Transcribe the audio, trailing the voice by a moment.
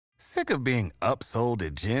Sick of being upsold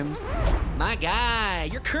at gyms? My guy,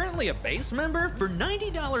 you're currently a base member? For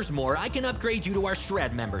 $90 more, I can upgrade you to our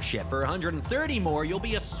Shred membership. For $130 more, you'll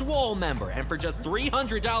be a Swole member. And for just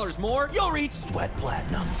 $300 more, you'll reach Sweat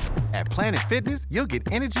Platinum. At Planet Fitness, you'll get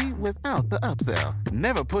energy without the upsell.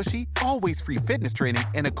 Never pushy, always free fitness training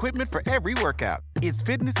and equipment for every workout. It's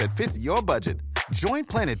fitness that fits your budget. Join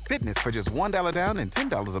Planet Fitness for just $1 down and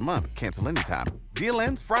 $10 a month. Cancel anytime. Deal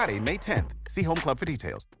ends Friday, May 10th. See Home Club for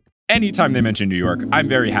details. Anytime they mention New York, I'm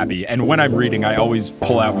very happy. And when I'm reading, I always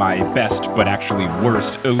pull out my best, but actually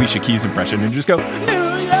worst Alicia Keys impression and just go, New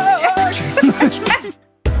York!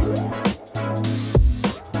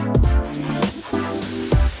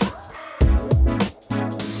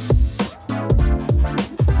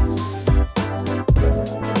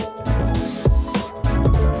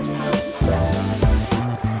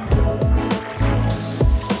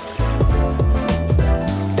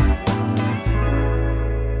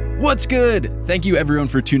 What's good? Thank you everyone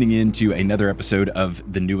for tuning in to another episode of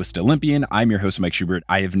The Newest Olympian. I'm your host, Mike Schubert.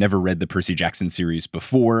 I have never read the Percy Jackson series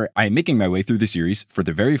before. I am making my way through the series for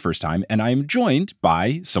the very first time, and I am joined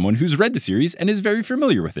by someone who's read the series and is very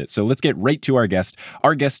familiar with it. So let's get right to our guest.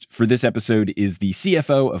 Our guest for this episode is the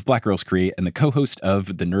CFO of Black Girls Create and the co-host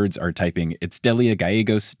of The Nerds Are Typing. It's Delia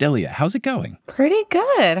Gallegos. Delia, how's it going? Pretty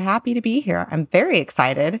good. Happy to be here. I'm very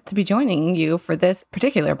excited to be joining you for this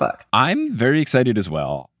particular book. I'm very excited as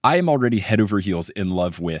well. I am already head over heels in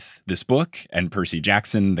love with this book and Percy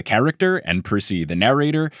Jackson, the character, and Percy, the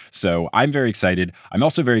narrator. So I'm very excited. I'm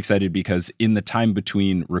also very excited because in the time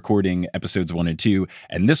between recording episodes 1 and 2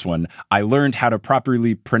 and this one, I learned how to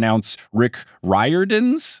properly pronounce Rick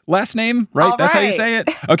Riordan's last name, right? That's how you say it?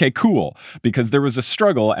 Okay, cool. Because there was a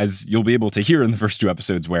struggle, as you'll be able to hear in the first 2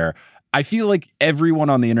 episodes, where I feel like everyone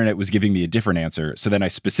on the internet was giving me a different answer. So then I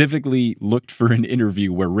specifically looked for an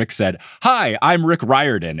interview where Rick said, "Hi, I'm Rick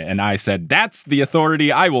Riordan." And I said, "That's the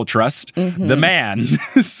authority I will trust, the man."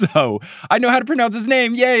 So I know how to pronounce his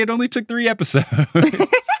name. Yay, it only took 3 episodes.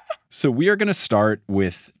 So we are going to start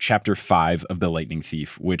with Chapter 5 of The Lightning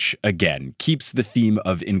Thief, which, again, keeps the theme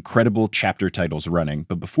of incredible chapter titles running.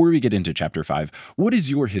 But before we get into Chapter 5, what is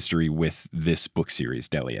your history with this book series,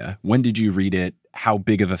 Delia? When did you read it? How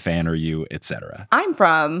big of a fan are you, etc.? I'm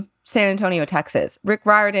from San Antonio, Texas. Rick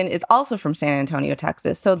Riordan is also from San Antonio,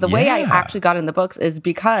 Texas. So the way I actually got in the books is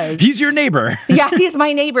because he's your neighbor. Yeah, he's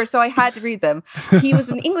my neighbor. So I had to read them. He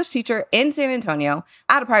was an English teacher in San Antonio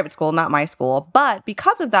at a private school, not my school. But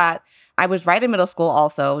because of that, I was right in middle school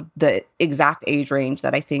also, the exact age range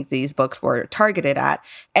that I think these books were targeted at.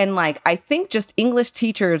 And I think just English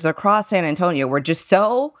teachers across San Antonio were just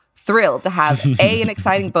so thrilled to have an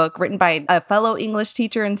exciting book written by a fellow English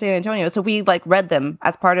teacher in San Antonio. So we read them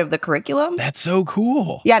as part of the curriculum. That's so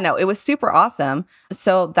cool. Yeah, no, it was super awesome.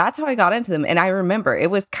 So that's how I got into them. And I remember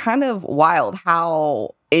it was kind of wild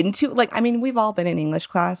how we've all been in English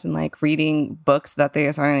class and reading books that they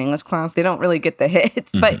assign in English class. They don't really get the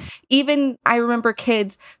hits. But even I remember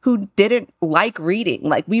kids who didn't like reading.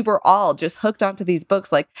 We were all just hooked onto these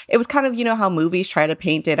books. It was kind of, how movies try to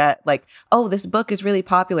paint it at oh, this book is really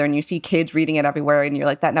popular. And you see kids reading it everywhere. And you're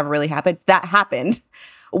like, that never really happened. That happened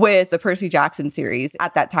with the Percy Jackson series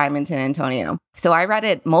at that time in San Antonio. So I read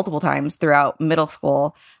it multiple times throughout middle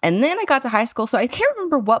school. And then I got to high school. So I can't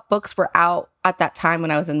remember what books were out at that time when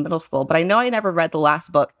I was in middle school, but I know I never read the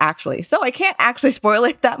last book actually. So I can't actually spoil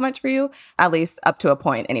it that much for you, at least up to a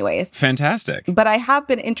point anyways. Fantastic. But I have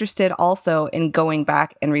been interested also in going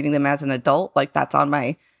back and reading them as an adult. That's on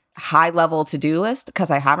my high level to-do list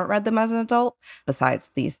because I haven't read them as an adult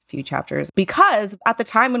besides these few chapters. Because at the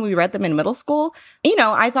time when we read them in middle school,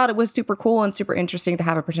 I thought it was super cool and super interesting to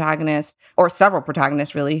have a protagonist or several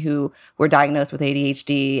protagonists really who were diagnosed with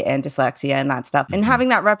ADHD and dyslexia and that stuff. And having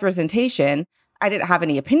that representation, I didn't have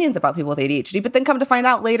any opinions about people with ADHD, but then come to find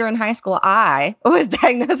out later in high school, I was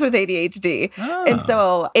diagnosed with ADHD. Oh. And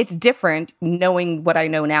so it's different knowing what I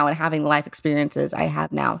know now and having the life experiences I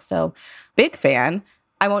have now. So big fan.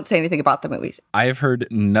 I won't say anything about the movies. I have heard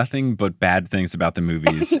nothing but bad things about the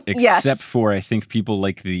movies, except for, I think, people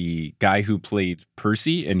like the guy who played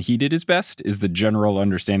Percy, and he did his best, is the general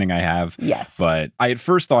understanding I have. Yes. But I at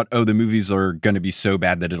first thought, oh, the movies are going to be so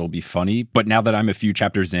bad that it'll be funny. But now that I'm a few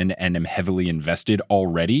chapters in and am heavily invested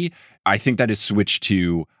already, I think that has switched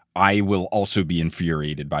to I will also be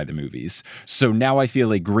infuriated by the movies. So now I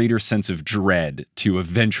feel a greater sense of dread to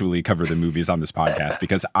eventually cover the movies on this podcast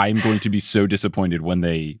because I'm going to be so disappointed when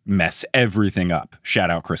they mess everything up.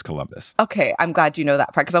 Shout out Chris Columbus. Okay, I'm glad you know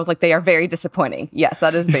that part because I was like, they are very disappointing. Yes,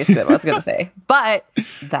 that is basically what I was going to say. But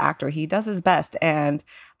the actor, he does his best. And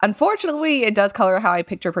unfortunately, it does color how I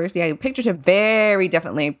picture Percy. I pictured him very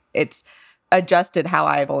differently. It's adjusted how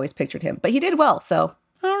I've always pictured him. But he did well, so.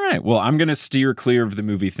 All right. Well, I'm going to steer clear of the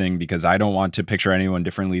movie thing because I don't want to picture anyone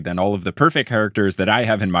differently than all of the perfect characters that I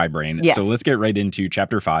have in my brain. Yes. So let's get right into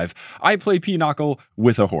chapter 5. I play Pinochle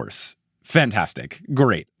with a horse. Fantastic.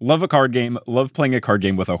 Great. Love a card game. Love playing a card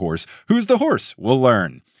game with a horse. Who's the horse? We'll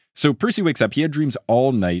learn. So Percy wakes up. He had dreams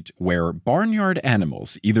all night where barnyard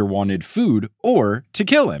animals either wanted food or to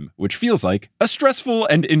kill him, which feels like a stressful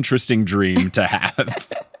and interesting dream to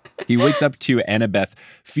have. He wakes up to Annabeth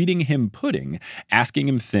feeding him pudding, asking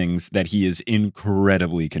him things that he is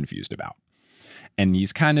incredibly confused about. And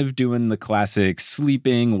he's kind of doing the classic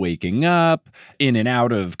sleeping, waking up, in and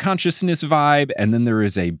out of consciousness vibe. And then there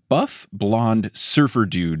is a buff, blonde surfer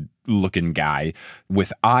dude looking guy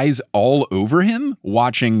with eyes all over him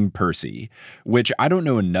watching Percy, which I don't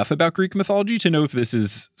know enough about Greek mythology to know if this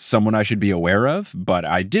is someone I should be aware of, but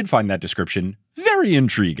I did find that description very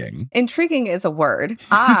intriguing. Intriguing is a word.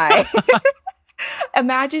 I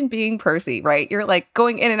imagine being Percy, right? You're like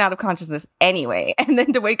going in and out of consciousness anyway. And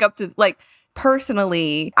then to wake up to like,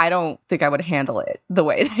 personally, I don't think I would handle it the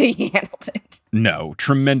way that he handled it. No,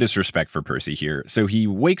 tremendous respect for Percy here. So he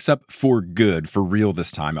wakes up for good, for real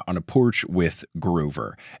this time, on a porch with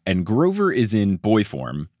Grover. And Grover is in boy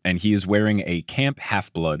form, and he is wearing a Camp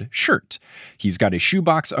Half-Blood shirt. He's got a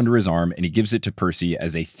shoebox under his arm, and he gives it to Percy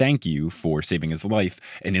as a thank you for saving his life.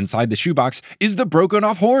 And inside the shoebox is the broken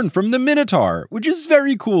off horn from the Minotaur, which is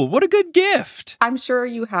very cool. What a good gift. I'm sure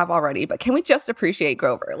you have already, but can we just appreciate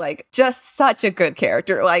Grover? Like, just such a good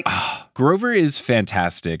character. Like, Grover is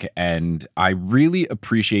fantastic, and I really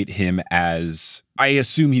appreciate him as, I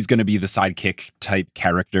assume he's going to be the sidekick type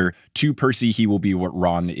character. To Percy, he will be what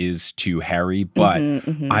Ron is to Harry, but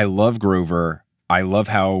I love Grover. I love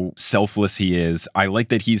how selfless he is. I like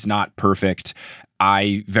that he's not perfect.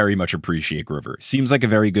 I very much appreciate Grover. Seems like a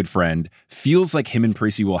very good friend. Feels like him and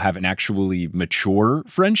Percy will have an actually mature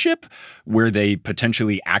friendship where they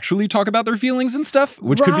potentially actually talk about their feelings and stuff,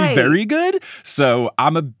 which could be very good. So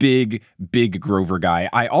I'm a big, big Grover guy.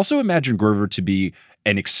 I also imagine Grover to be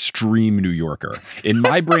an extreme New Yorker. In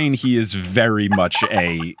my brain, he is very much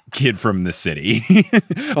a kid from the city.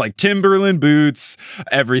 Like Timberland boots,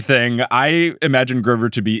 everything. I imagine Grover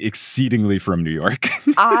to be exceedingly from New York.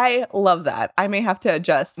 I love that. I may have to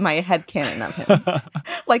adjust my headcanon of him.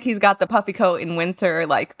 Like he's got the puffy coat in winter,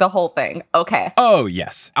 like the whole thing. Okay. Oh,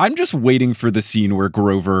 yes. I'm just waiting for the scene where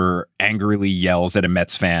Grover angrily yells at a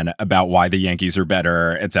Mets fan about why the Yankees are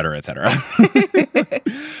better, et cetera, et cetera.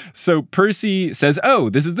 So Percy says, oh,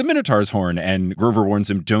 this is the Minotaur's horn. And Grover warns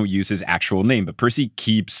him, don't use his actual name. But Percy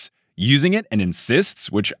keeps using it and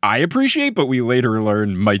insists, which I appreciate, but we later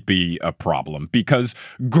learn might be a problem because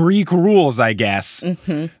Greek rules, I guess.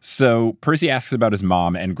 So Percy asks about his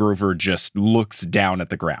mom and Grover just looks down at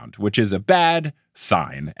the ground, which is a bad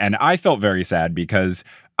sign. And I felt very sad because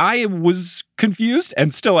I was confused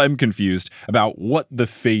and still am confused about what the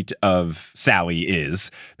fate of Sally is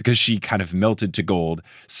because she kind of melted to gold.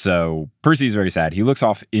 So Percy's very sad. He looks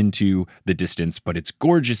off into the distance, but it's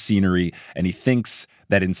gorgeous scenery, and he thinks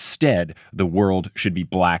that instead the world should be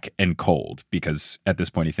black and cold because at this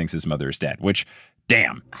point he thinks his mother is dead, which,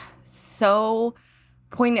 damn. So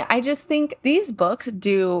poignant. I just think these books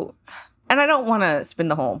do... And I don't want to spend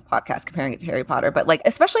the whole podcast comparing it to Harry Potter, but like,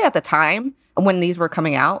 especially at the time when these were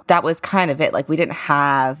coming out, that was kind of it. Like, we didn't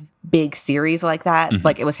have big series like that.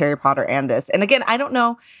 Like, it was Harry Potter and this. And again, I don't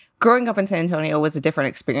know, growing up in San Antonio was a different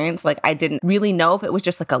experience. Like, I didn't really know if it was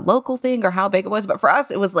just like a local thing or how big it was. But for us,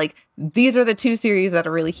 it was like, these are the two series that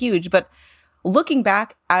are really huge. But looking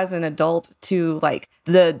back as an adult to like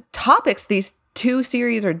the topics these two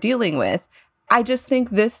series are dealing with, I just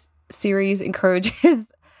think this series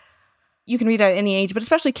encourages... You can read at any age, but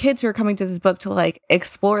especially kids who are coming to this book to like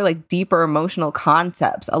explore like deeper emotional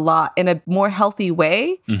concepts a lot in a more healthy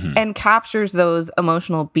way and captures those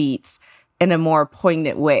emotional beats in a more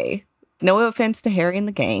poignant way. No offense to Harry and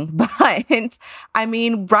the gang, but I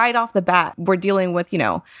mean, right off the bat, we're dealing with, you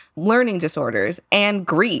know, learning disorders and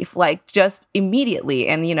grief, like just immediately,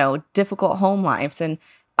 and, you know, difficult home lives and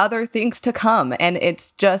other things to come. And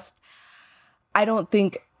it's just, I don't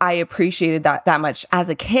think I appreciated that much as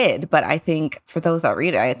a kid, but I think for those that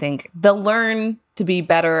read it, I think they'll learn to be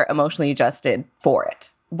better emotionally adjusted for it.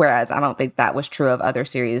 Whereas I don't think that was true of other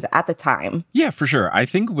series at the time. Yeah, for sure. I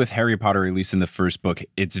think with Harry Potter, at least in the first book,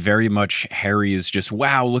 it's very much Harry is just,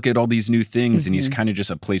 wow, look at all these new things. And he's kind of just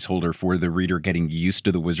a placeholder for the reader getting used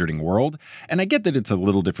to the wizarding world. And I get that it's a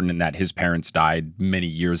little different in that his parents died many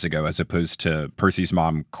years ago, as opposed to Percy's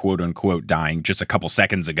mom, quote unquote, dying just a couple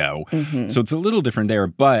seconds ago. So it's a little different there.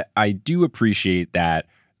 But I do appreciate that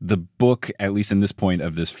the book, at least in this point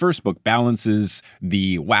of this first book, balances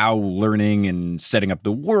the wow learning and setting up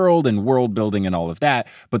the world and world building and all of that.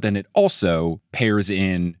 But then it also pairs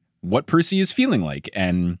in what Percy is feeling like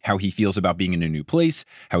and how he feels about being in a new place,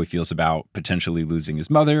 how he feels about potentially losing his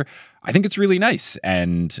mother. I think it's really nice.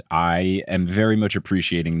 And I am very much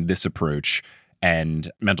appreciating this approach.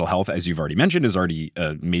 And mental health, as you've already mentioned, is already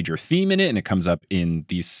a major theme in it, and it comes up in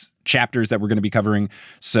these chapters that we're going to be covering.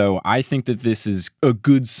 So I think that this is a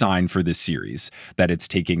good sign for this series, that it's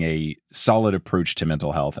taking a solid approach to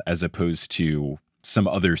mental health as opposed to some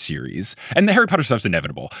other series. And the Harry Potter stuff's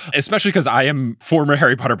inevitable, especially because I am former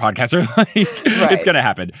Harry Potter podcaster. It's going to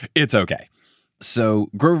happen. It's okay. So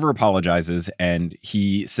Grover apologizes and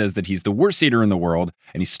he says that he's the worst satyr in the world,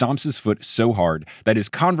 and he stomps his foot so hard that his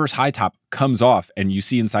Converse high top comes off and you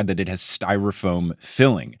see inside that it has styrofoam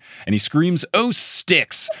filling. And he screams, "Oh,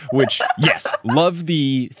 sticks!" Which, yes, love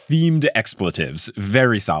the themed expletives.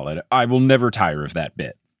 Very solid. I will never tire of that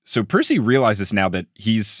bit. So Percy realizes now that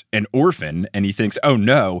he's an orphan and he thinks, oh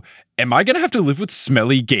no, am I going to have to live with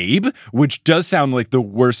Smelly Gabe? Which does sound like the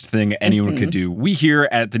worst thing anyone could do. We here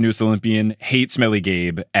at the Newest Olympian hate Smelly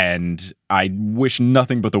Gabe, and I wish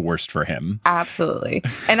nothing but the worst for him. Absolutely.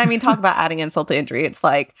 And I mean, talk about adding insult to injury. It's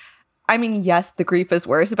like, I mean, yes, the grief is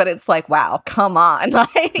worse, but it's like, wow, come on.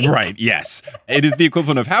 Right, yes. It is the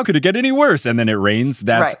equivalent of how could it get any worse? And then it rains.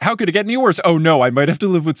 That's right. How could it get any worse? Oh no, I might have to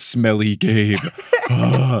live with Smelly Gabe.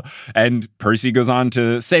 And Percy goes on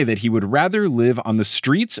to say that he would rather live on the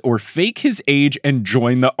streets or fake his age and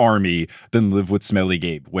join the army than live with Smelly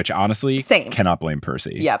Gabe, which honestly, Same. Cannot blame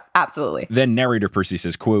Percy. Yep, absolutely. Then narrator Percy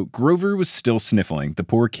says, quote, "Grover was still sniffling. The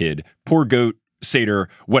poor kid, poor goat, satyr,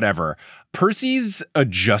 whatever." Percy's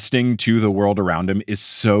adjusting to the world around him is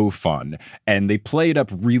so fun, and they play it up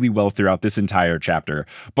really well throughout this entire chapter.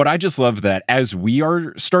 But I just love that as we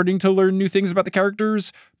are starting to learn new things about the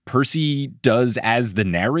characters, Percy does as the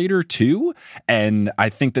narrator too. And I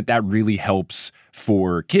think that that really helps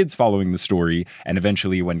for kids following the story. And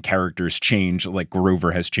eventually when characters change, like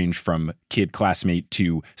Grover has changed from kid classmate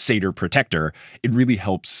to satyr protector, it really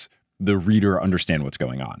helps the reader understand what's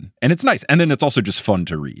going on. And it's nice. And then it's also just fun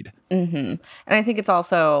to read. Mm-hmm. And I think it's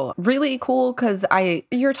also really cool because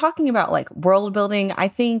you're talking about like world building. I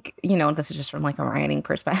think, this is just from like a writing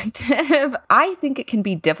perspective. I think it can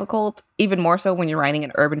be difficult, even more so when you're writing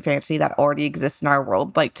an urban fantasy that already exists in our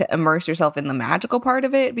world, like to immerse yourself in the magical part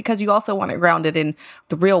of it, because you also want to ground it in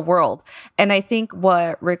the real world. And I think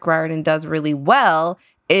what Rick Riordan does really well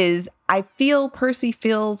is I feel Percy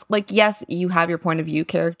feels like, yes, you have your point of view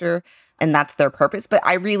character and that's their purpose, but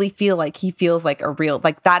I really feel like he feels like a real,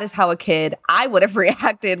 like that is how a kid I would have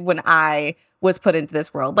reacted when I was put into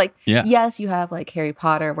this world. Like, yes, you have like Harry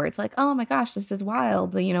Potter where it's like, oh my gosh, this is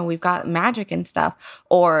wild. We've got magic and stuff.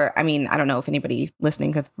 Or, I mean, I don't know if anybody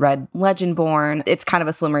listening has read Legendborn. It's kind of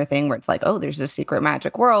a similar thing where it's like, oh, there's this secret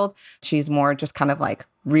magic world. She's more just kind of like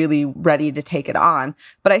really ready to take it on.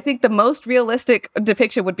 But I think the most realistic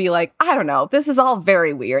depiction would be like, I don't know, this is all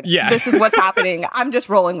very weird. Yeah. This is what's happening. I'm just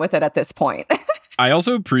rolling with it at this point. I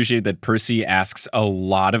also appreciate that Percy asks a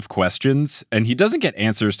lot of questions and he doesn't get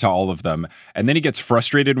answers to all of them. And then he gets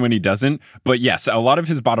frustrated when he doesn't. But yes, a lot of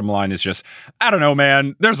his bottom line is just, I don't know,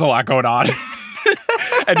 man, there's a lot going on.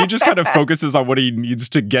 And he just kind of focuses on what he needs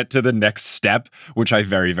to get to the next step, which I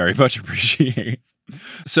very, very much appreciate.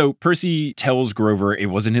 So Percy tells Grover it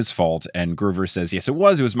wasn't his fault, and Grover says, yes, it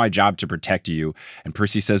was my job to protect you. And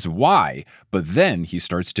Percy says, why? But then he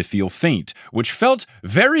starts to feel faint, which felt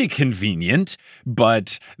very convenient.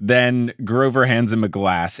 But then Grover hands him a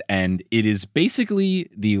glass, and it is basically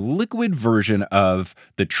the liquid version of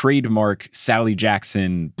the trademark Sally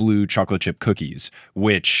Jackson blue chocolate chip cookies,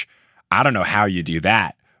 which I don't know how you do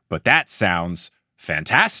that, but that sounds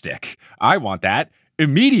fantastic. I want that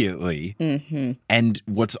immediately. Mm-hmm. And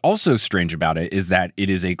what's also strange about it is that it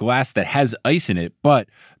is a glass that has ice in it, but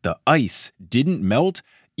the ice didn't melt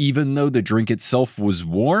even though the drink itself was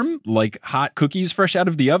warm, like hot cookies fresh out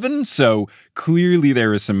of the oven. So clearly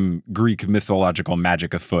there is some Greek mythological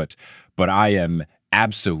magic afoot, but I am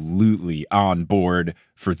absolutely on board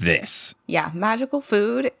for this. Yeah, magical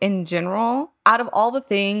food in general, out of all the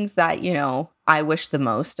things that, I wish the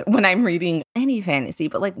most when I'm reading any fantasy,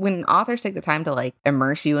 but like when authors take the time to like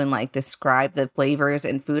immerse you and like describe the flavors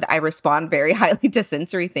in food, I respond very highly to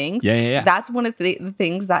sensory things. Yeah. That's one of the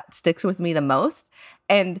things that sticks with me the most.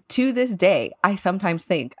 And to this day, I sometimes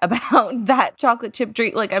think about that chocolate chip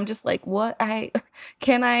drink. Like, I'm just like, what?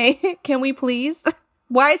 Can we please?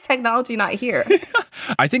 Why is technology not here?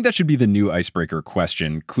 I think that should be the new icebreaker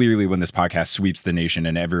question. Clearly, when this podcast sweeps the nation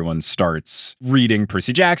and everyone starts reading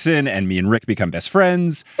Percy Jackson and me and Rick become best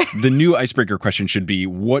friends, the new icebreaker question should be,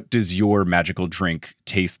 what does your magical drink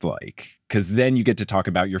taste like? Because then you get to talk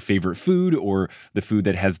about your favorite food or the food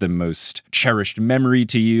that has the most cherished memory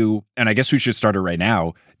to you. And I guess we should start it right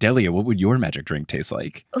now. Delia, what would your magic drink taste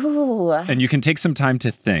like? Ooh. And you can take some time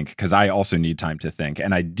to think, because I also need time to think.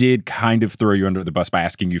 And I did kind of throw you under the bus by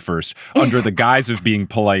asking you first, under the guise of being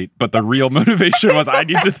polite. But the real motivation was I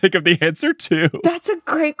need to think of the answer too. That's a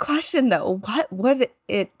great question, though. What would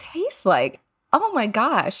it taste like? Oh my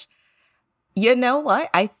gosh. You know what?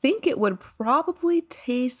 I think it would probably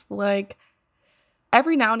taste like,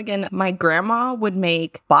 every now and again, my grandma would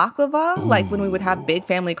make baklava, like when we would have big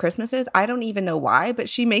family Christmases. I don't even know why, but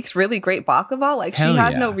she makes really great baklava. Like Hell she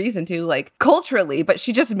has yeah. no reason to, like culturally, but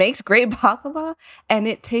she just makes great baklava and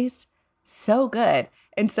it tastes so good.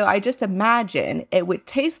 And so I just imagine it would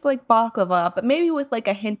taste like baklava, but maybe with like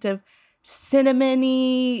a hint of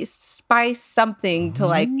cinnamony spice, something to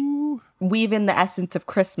like weave in the essence of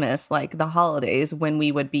Christmas, like the holidays when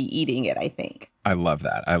we would be eating it, I think. I love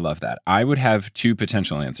that. I love that. I would have two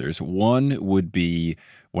potential answers. One would be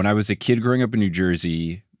when I was a kid growing up in New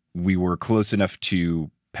Jersey, we were close enough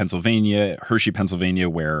to Pennsylvania, Hershey, Pennsylvania,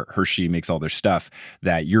 where Hershey makes all their stuff,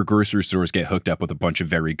 that your grocery stores get hooked up with a bunch of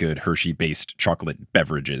very good Hershey-based chocolate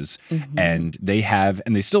beverages. Mm-hmm. And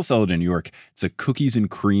they still sell it in New York. It's a cookies and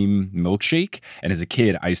cream milkshake. And as a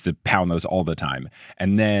kid, I used to pound those all the time.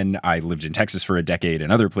 And then I lived in Texas for a decade and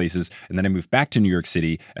other places. And then I moved back to New York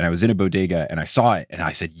City and I was in a bodega and I saw it and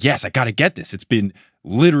I said, yes, I got to get this. It's been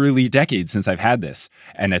literally decades since I've had this.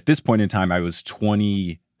 And at this point in time, I was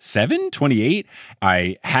 28,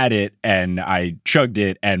 I had it and I chugged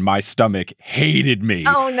it and my stomach hated me.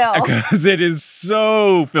 Oh no. Because it is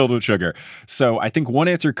so filled with sugar. So I think one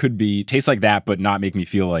answer could be taste like that, but not make me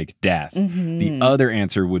feel like death. Mm-hmm. The other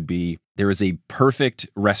answer would be there is a perfect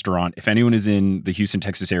restaurant. If anyone is in the Houston,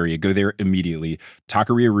 Texas area, go there immediately.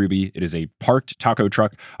 Taqueria Ruby. It is a parked taco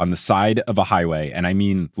truck on the side of a highway. And I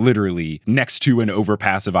mean, literally next to an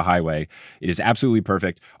overpass of a highway. It is absolutely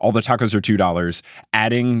perfect. All the tacos are $2.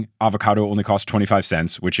 Adding avocado only costs 25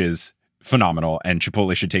 cents, which is phenomenal, and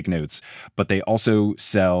Chipotle should take notes. But they also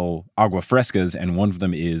sell agua frescas, and one of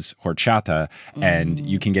them is horchata, and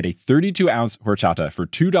you can get a 32-ounce horchata for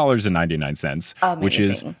 $2.99, which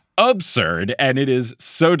is absurd, and it is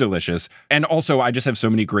so delicious. And also, I just have so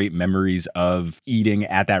many great memories of eating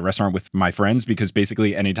at that restaurant with my friends, because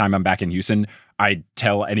basically anytime I'm back in Houston, I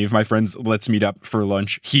tell any of my friends, let's meet up for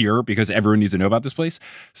lunch here, because everyone needs to know about this place.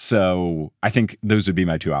 So I think those would be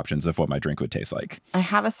my two options of what my drink would taste like. I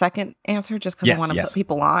have a second answer just because I want to put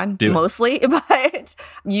people on, Do mostly. But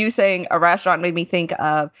you saying a restaurant made me think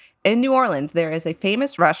of, in New Orleans, there is a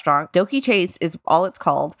famous restaurant. Doki Chase is all it's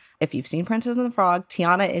called. If you've seen Princess and the Frog,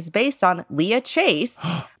 Tiana is based on Leah Chase.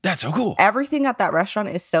 That's so cool. Everything at that restaurant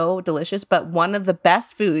is so delicious, but one of the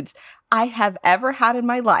best foods I have ever had in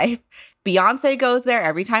my life. Beyonce goes there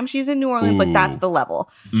every time she's in New Orleans. Like, that's the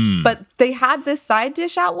level. But they had this side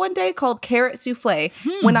dish out one day called carrot souffle.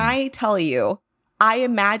 When I tell you, I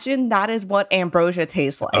imagine that is what ambrosia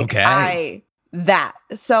tastes like. Okay.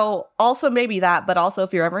 So also maybe that, but also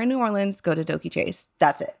if you're ever in New Orleans, go to Doki Chase.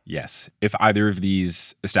 That's it. Yes. If either of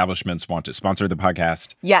these establishments want to sponsor the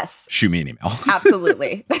podcast, yes, shoot me an email.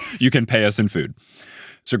 Absolutely. You can pay us in food.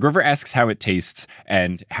 So Grover asks how it tastes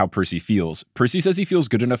and how Percy feels. Percy says he feels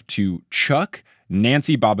good enough to chuck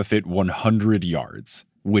Nancy Bobofit 100 yards,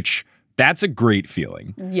 which that's a great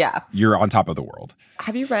feeling. Yeah. You're on top of the world.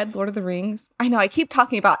 Have you read Lord of the Rings? I know I keep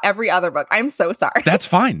talking about every other book. I'm so sorry. That's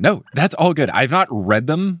fine. No, that's all good. I've not read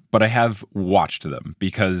them, but I have watched them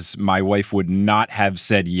because my wife would not have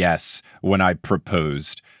said yes when I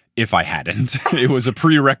proposed if I hadn't. It was a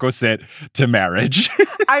prerequisite to marriage.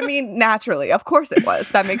 I mean, naturally, of course it was.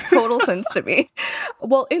 That makes total sense to me.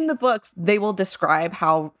 Well, in the books, they will describe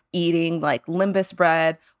how eating like limbus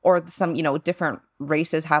bread or some, different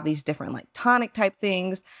races have these different like tonic type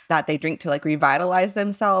things that they drink to like revitalize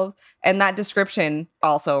themselves. And that description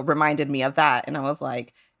also reminded me of that. And I was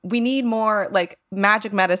like, we need more like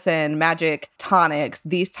magic medicine, magic tonics,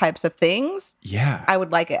 these types of things. Yeah. I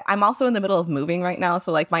would like it. I'm also in the middle of moving right now.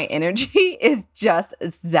 So like my energy is just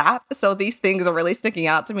zapped. So these things are really sticking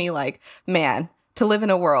out to me. Like, man, to live in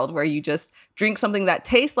a world where you just drink something that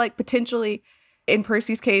tastes like potentially in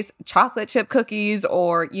Percy's case, chocolate chip cookies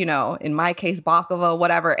or, in my case, baklava,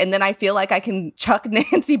 whatever. And then I feel like I can chuck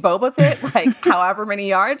Nancy Boba Fett, like however many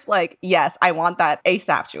yards. Like, yes, I want that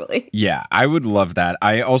ASAP, Julie. Yeah, I would love that.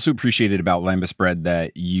 I also appreciated about lambus bread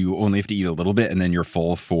that you only have to eat a little bit and then you're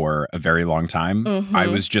full for a very long time. Mm-hmm. I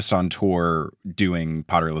was just on tour doing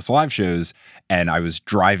Potterless live shows, and I was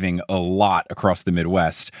driving a lot across the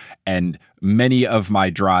Midwest, and many of my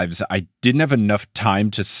drives, I didn't have enough time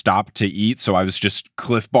to stop to eat, so I was just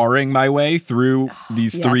Cliff Barring my way through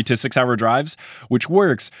these 3 to 6 hour drives, which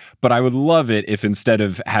works, but I would love it if instead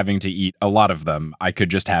of having to eat a lot of them, I could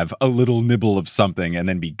just have a little nibble of something and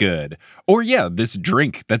then be good. Or this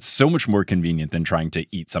drink, that's so much more convenient than trying to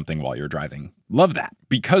eat something while you're driving. Love that.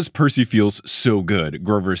 Because Percy feels so good,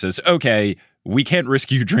 Grover says, okay, we can't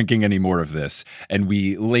risk you drinking any more of this. And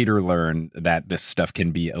we later learn that this stuff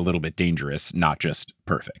can be a little bit dangerous, not just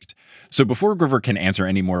perfect. So before Grover can answer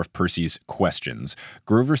any more of Percy's questions,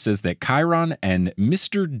 Grover says that Chiron and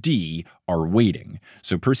Mr. D are waiting.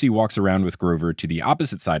 So Percy walks around with Grover to the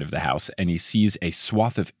opposite side of the house, and he sees a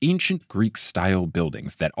swath of ancient Greek-style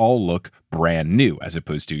buildings that all look brand new, as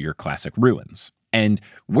opposed to your classic ruins. And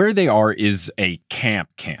where they are is a camp.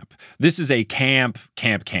 This is a camp.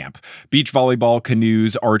 Beach volleyball,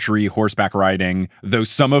 canoes, archery, horseback riding, though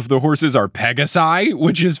some of the horses are Pegasi,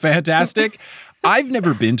 which is fantastic. I've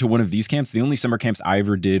never been to one of these camps. The only summer camps I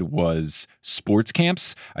ever did was sports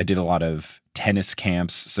camps. I did a lot of tennis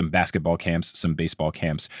camps, some basketball camps, some baseball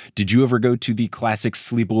camps. Did you ever go to the classic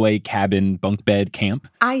sleepaway cabin bunk bed camp?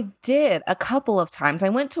 I did a couple of times. I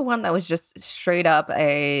went to one that was just straight up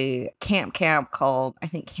a camp called, I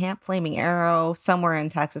think, Camp Flaming Arrow, somewhere in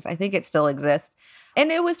Texas. I think it still exists.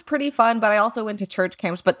 And it was pretty fun, but I also went to church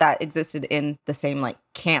camps, but that existed in the same like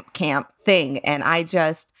camp thing. And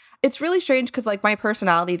it's really strange because like my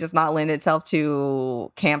personality does not lend itself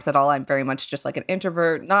to camps at all. I'm very much just like an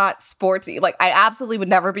introvert, not sportsy. Like I absolutely would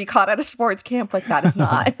never be caught at a sports camp. Like that is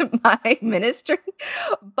not my ministry.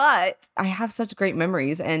 But I have such great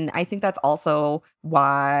memories. And I think that's also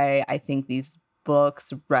why I think these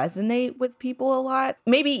books resonate with people a lot.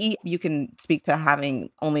 Maybe you can speak to having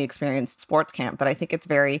only experienced sports camp, but I think it's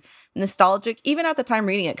very nostalgic, even at the time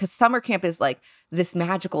reading it, because summer camp is like this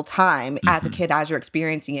magical time as a kid, as you're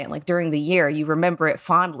experiencing it. Like during the year, you remember it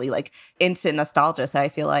fondly, like instant nostalgia. So I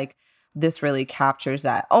feel like this really captures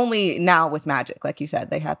that. Only now with magic, like you said,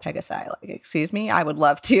 they have Pegasi. Like, excuse me, I would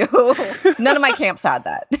love to. None of my camps had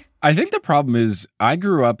that. I think the problem is I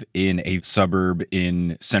grew up in a suburb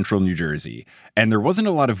in central New Jersey, and there wasn't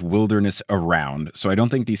a lot of wilderness around, so I don't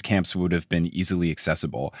think these camps would have been easily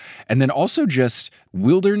accessible. And then also just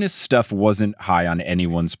wilderness stuff wasn't high on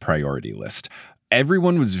anyone's priority list.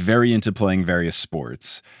 Everyone was very into playing various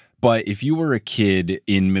sports, but if you were a kid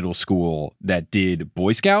in middle school that did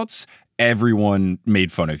Boy Scouts, everyone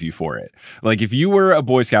made fun of you for it. Like if you were a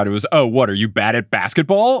Boy Scout, it was, oh, what, are you bad at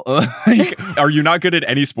basketball? Like, are you not good at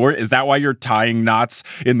any sport? Is that why you're tying knots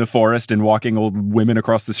in the forest and walking old women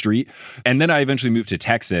across the street? And then I eventually moved to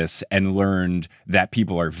Texas and learned that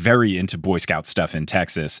people are very into Boy Scout stuff in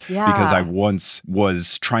Texas. Yeah. Because I once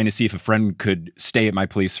was trying to see if a friend could stay at my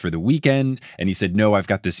place for the weekend. And he said, no, I've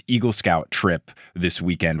got this Eagle Scout trip this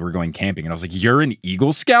weekend. We're going camping. And I was like, you're an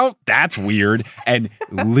Eagle Scout? That's weird. And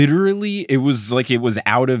literally, it was like it was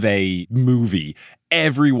out of a movie.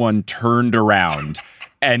 Everyone turned around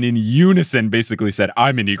and in unison basically said,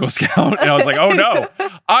 I'm an Eagle Scout. And I was like, oh no,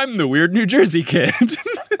 I'm the weird New Jersey kid.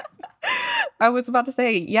 I was about to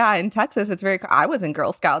say, yeah, in Texas, I was in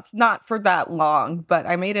Girl Scouts, not for that long, but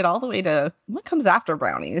I made it all the way to what comes after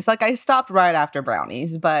brownies. Like I stopped right after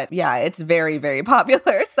brownies, but yeah, it's very, very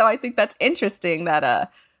popular. So I think that's interesting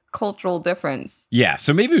that, cultural difference. Yeah,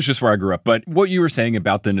 so maybe it was just where I grew up, but what you were saying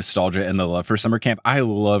about the nostalgia and the love for summer camp, I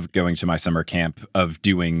loved going to my summer camp of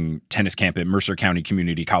doing tennis camp at Mercer County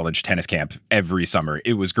Community College tennis camp every summer.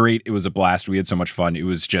 It was great. It was a blast. We had so much fun. It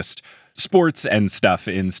was just sports and stuff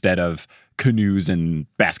instead of canoes and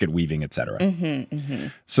basket weaving, etc.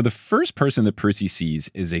 So the first person that Percy sees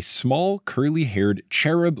is a small, curly-haired,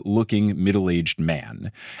 cherub-looking, middle-aged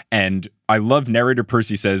man. And I love narrator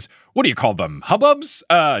Percy says, what do you call them? Hubbubs?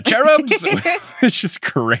 Cherubs? It's just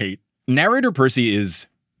great. Narrator Percy is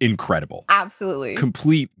incredible. Absolutely.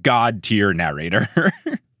 Complete god-tier narrator.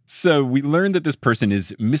 So we learn that this person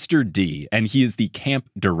is Mr. D, and he is the camp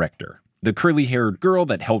director. The curly-haired girl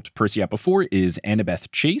that helped Percy out before is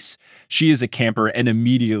Annabeth Chase. She is a camper, and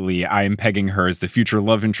immediately I am pegging her as the future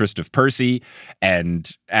love interest of Percy.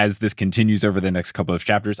 And as this continues over the next couple of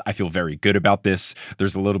chapters, I feel very good about this.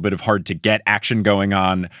 There's a little bit of hard-to-get action going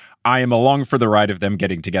on. I am along for the ride of them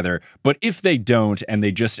getting together. But if they don't and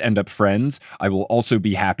they just end up friends, I will also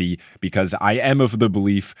be happy because I am of the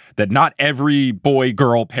belief that not every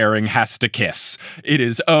boy-girl pairing has to kiss. It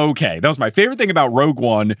is okay. That was my favorite thing about Rogue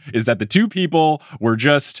One, is that the two people were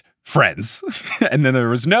just friends. And then there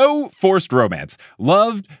was no forced romance.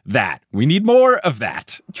 Loved that. We need more of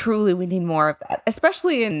that. Truly, we need more of that,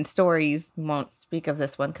 especially in stories. We won't speak of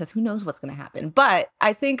this one because who knows what's going to happen. But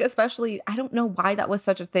I think especially, I don't know why that was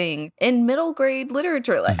such a thing in middle grade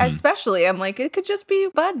literature. Like, especially, I'm like, it could just be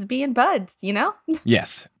buds being buds, you know?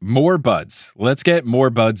 Yes, more buds. Let's get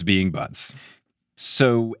more buds being buds.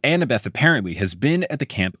 So Annabeth apparently has been at the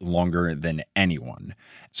camp longer than anyone.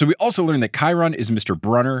 So we also learn that Chiron is Mr.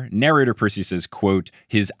 Brunner. Narrator Percy says, quote,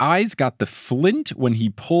 his eyes got the flint when he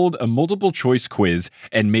pulled a multiple choice quiz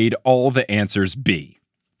and made all the answers B.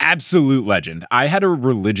 Absolute legend. I had a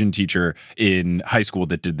religion teacher in high school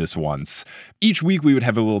that did this once. Each week we would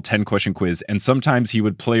have a little 10-question quiz, and sometimes he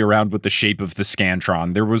would play around with the shape of the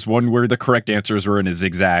Scantron. There was one where the correct answers were in a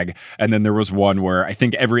zigzag, and then there was one where I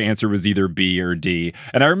think every answer was either B or D.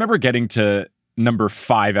 And I remember getting to number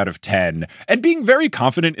 5 out of 10 and being very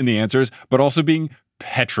confident in the answers, but also being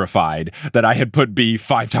petrified that I had put B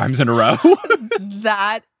 5 times in a row.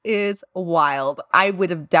 That is wild. I would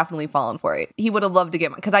have definitely fallen for it. He would have loved to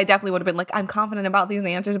get because I definitely would have been like, I'm confident about these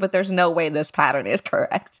answers, but there's no way this pattern is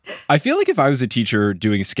correct. I feel like if I was a teacher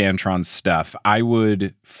doing Scantron stuff, I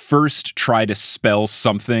would first try to spell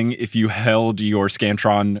something. If you held your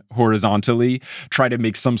Scantron horizontally, try to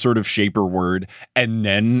make some sort of shape or word, and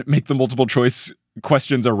then make the multiple choice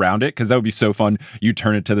questions around it, because that would be so fun. You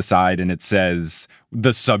turn it to the side and it says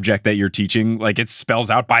the subject that you're teaching, like it spells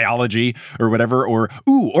out biology or whatever, or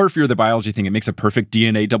if you're the biology thing, it makes a perfect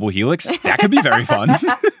DNA double helix. That could be very fun.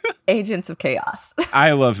 Agents of Chaos.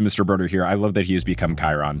 I love Mr. Brunner here. I love that he has become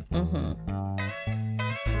Chiron.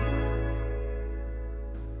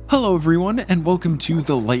 Hello, everyone, and welcome to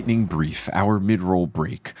the Lightning Brief, our mid-roll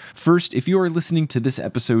break. First, if you are listening to this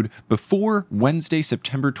episode before Wednesday,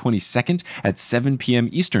 September 22nd at 7 p.m.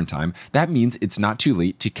 Eastern Time, that means it's not too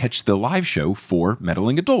late to catch the live show for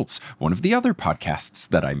Meddling Adults, one of the other podcasts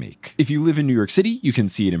that I make. If you live in New York City, you can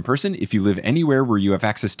see it in person. If you live anywhere where you have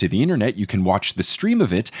access to the internet, you can watch the stream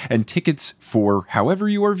of it, and tickets for however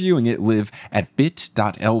you are viewing it live at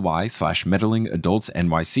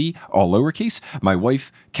bit.ly/meddlingadultsnyc, all lowercase. My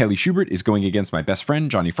wife, Kelly Schubert, is going against my best friend,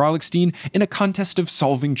 Johnny Frolickstein, in a contest of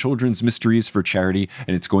solving children's mysteries for charity,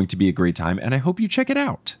 and it's going to be a great time, and I hope you check it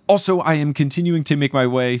out. Also, I am continuing to make my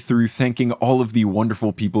way through thanking all of the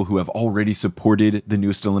wonderful people who have already supported The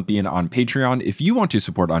Newest Olympian on Patreon. If you want to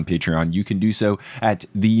support on Patreon, you can do so at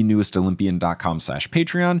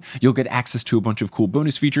thenewestolympian.com/Patreon. You'll get access to a bunch of cool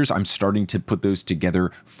bonus features. I'm starting to put those together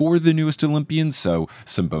for The Newest Olympian, so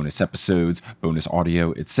some bonus episodes, bonus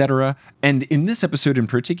audio, etc. And in this episode in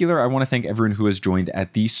particular, I want to thank everyone who has joined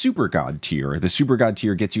at the Super God tier. The Super God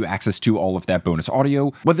tier gets you access to all of that bonus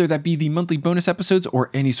audio, whether that be the monthly bonus episodes or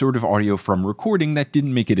any sort of audio from recording that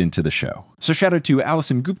didn't make it into the show. So shout out to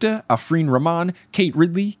Allison Gupta, Afreen Rahman, Kate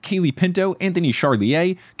Ridley, Kaylee Pinto, Anthony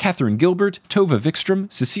Charlier, Catherine Gilbert, Tova Vikstrom,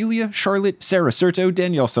 Cecilia, Charlotte, Sarah Serto,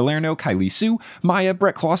 Danielle Salerno, Kylie Sue, Maya,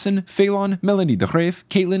 Brett Clausen, Phelan, Melanie DeGrave,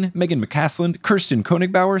 Caitlin, Megan McCasland, Kirsten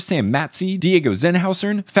Konigbauer, Sam Matzi, Diego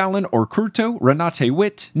Zenhausern, Fallon Orcurto, Renate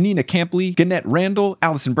Witt, Nina Campley, Gannett Randall,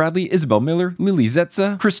 Allison Bradley, Isabel Miller, Lily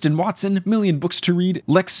Zetza, Kristen Watson, Million Books to Read,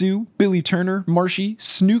 Lexu, Billy Turner, Marshy,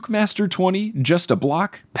 Snookmaster 20, Just a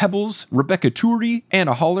Block, Pebbles, Rebecca Turi,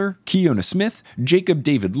 Anna Holler, Kiona Smith, Jacob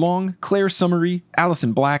David Long, Claire Summery,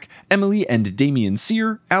 Allison Black, Emily and Damian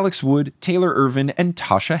Sear, Alex Wood, Taylor Irvin, and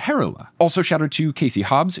Tasha Harila. Also shout out to Casey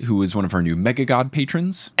Hobbs, who is one of our new Mega God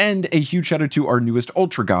patrons, and a huge shout out to our newest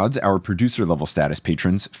Ultra Gods, our producer level status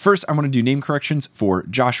patrons. First, I want to do name corrections for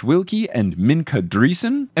Josh Wilkie and Minka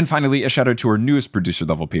Dreesen. And finally, a shout out to our newest producer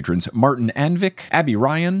level patrons, Martin Anvik, Abby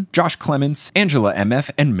Ryan, Josh Clements, Angela MF,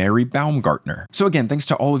 and Mary Baumgartner. So again, thanks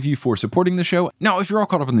to all of you for supporting the show. Now, if you're all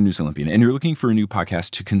caught up on the News Olympian and you're looking for a new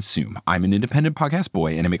podcast to consume, I'm an independent podcast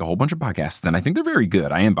boy and I make a whole bunch of podcasts and I think they're very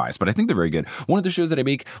good. I am biased, but I think they're very good. One of the shows that I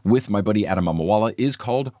make with my buddy Adam Amawala is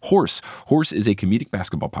called Horse. Horse is a comedic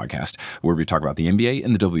basketball podcast where we talk about the NBA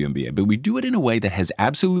and the WNBA, but we do it in a way that has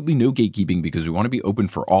absolutely no gatekeeping because we want to be open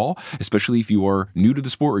for all, especially if you are new to the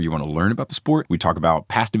sport or you want to learn about the sport. We talk about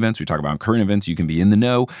past events, we talk about current events, you can be in the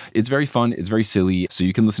know. It's very fun, it's very silly, so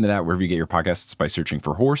you can listen to that wherever you get your podcasts by searching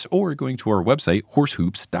for Horse or going to our website,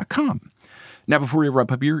 horsehoops.com. Now, before we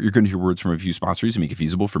wrap up here, you're going to hear words from a few sponsors who make it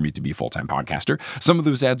feasible for me to be a full-time podcaster. Some of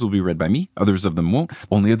those ads will be read by me, others of them won't.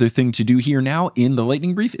 Only other thing to do here now in the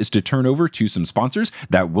lightning brief is to turn over to some sponsors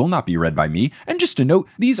that will not be read by me. And just to note,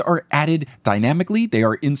 these are added dynamically. They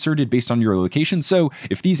are inserted based on your location. So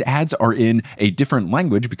if these ads are in a different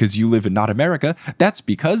language because you live in not America, that's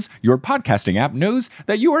because your podcasting app knows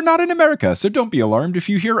that you are not in America. So don't be alarmed if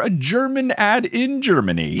you hear a German ad in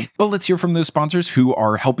Germany. But let's hear from those sponsors who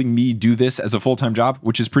are helping me do this as a full-time job,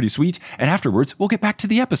 which is pretty sweet. And afterwards, we'll get back to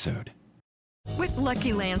the episode. With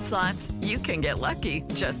Lucky Land Slots, you can get lucky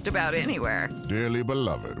just about anywhere. Dearly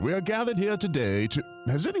beloved, we are gathered here today to...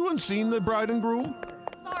 Has anyone seen the bride and groom?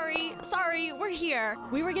 Sorry, we're here.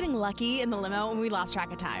 We were getting lucky in the limo and we lost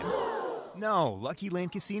track of time. No, Lucky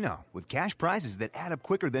Land Casino, with cash prizes that add up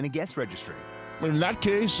quicker than a guest registry. In that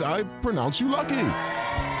case, I pronounce you lucky.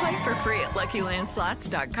 Play for free at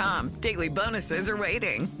LuckyLandSlots.com. Daily bonuses are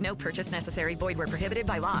waiting. No purchase necessary. Void where prohibited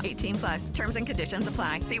by law. 18+. Terms and conditions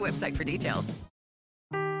apply. See website for details.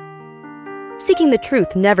 Seeking the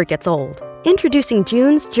truth never gets old. Introducing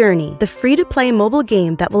June's Journey, the free-to-play mobile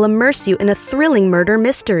game that will immerse you in a thrilling murder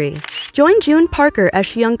mystery. Join June Parker as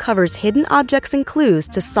she uncovers hidden objects and clues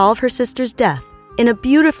to solve her sister's death in a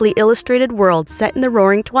beautifully illustrated world set in the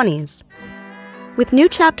Roaring '20s. With new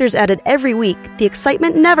chapters added every week, the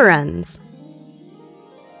excitement never ends.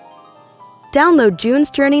 Download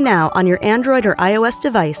June's Journey now on your Android or iOS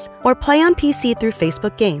device, or play on PC through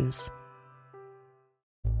Facebook Games.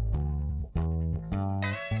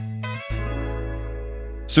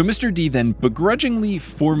 So Mr. D then begrudgingly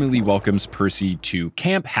formally welcomes Percy to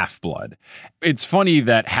Camp Half-Blood. It's funny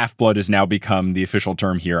that Half-Blood has now become the official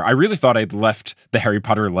term here. I really thought I'd left the Harry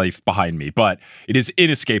Potter life behind me, but it is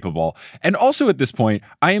inescapable. And also at this point,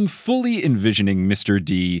 I am fully envisioning Mr.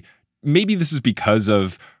 D. Maybe this is because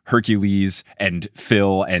of Hercules and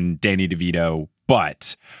Phil and Danny DeVito,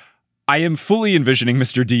 but I am fully envisioning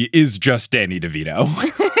Mr. D is just Danny DeVito.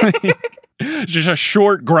 Just a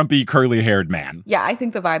short, grumpy, curly-haired man. Yeah, I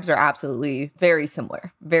think the vibes are absolutely very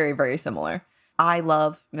similar. Very, very similar. I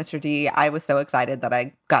love Mr. D. I was so excited that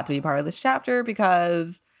I got to be part of this chapter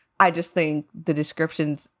because I just think the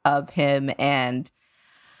descriptions of him and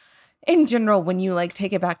in general, when you like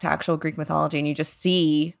take it back to actual Greek mythology and you just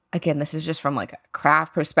see, again, this is just from like a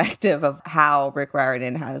craft perspective of how Rick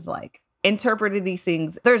Riordan has like interpreted these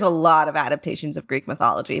things. There's a lot of adaptations of Greek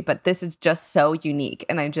mythology, but this is just so unique.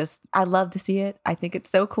 And I love to see it. I think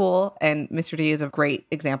it's so cool. And Mr. D is a great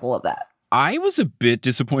example of that. I was a bit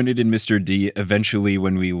disappointed in Mr. D eventually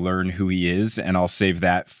when we learn who he is, and I'll save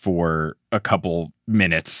that for a couple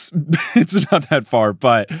minutes. It's not that far,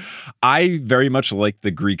 but I very much like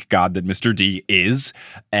the Greek god that Mr. D is,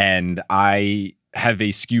 and I have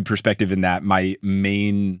a skewed perspective in that my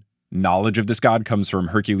main knowledge of this god comes from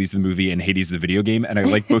Hercules the movie and Hades the video game, and I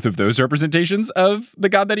like both of those representations of the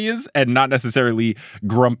god that he is, and not necessarily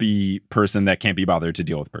grumpy person that can't be bothered to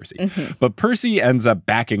deal with Percy. Mm-hmm. But Percy ends up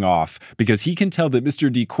backing off because he can tell that Mr.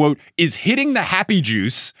 D, quote, is hitting the happy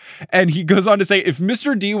juice, and he goes on to say, if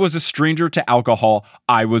Mr. D was a stranger to alcohol,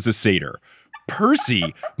 I was a satyr.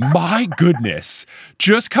 Percy, my goodness,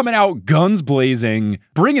 just coming out guns blazing,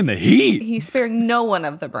 bringing the heat. He's sparing no one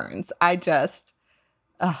of the burns.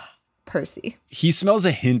 Percy. He smells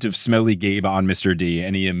a hint of smelly Gabe on Mr. D,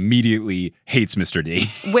 and he immediately hates Mr. D.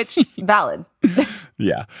 Which, valid.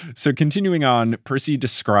 Yeah. So continuing on, Percy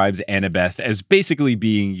describes Annabeth as basically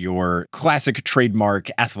being your classic trademark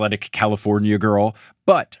athletic California girl,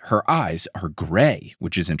 but her eyes are gray,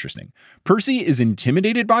 which is interesting. Percy is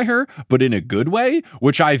intimidated by her, but in a good way,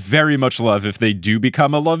 which I very much love if they do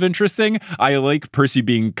become a love interest thing. I like Percy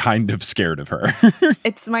being kind of scared of her.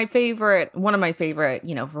 It's one of my favorite,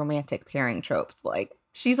 romantic pairing tropes, like,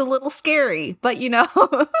 she's a little scary, but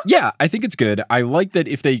Yeah, I think it's good. I like that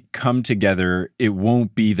if they come together, it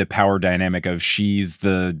won't be the power dynamic of she's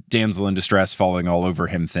the damsel in distress falling all over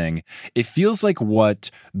him thing. It feels like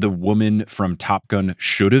what the woman from Top Gun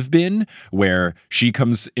should have been, where she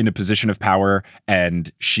comes in a position of power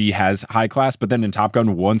and she has high class, but then in Top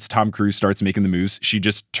Gun, once Tom Cruise starts making the moves, she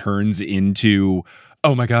just turns into,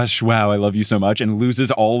 oh my gosh, wow, I love you so much, and loses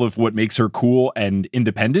all of what makes her cool and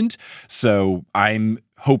independent. So I'm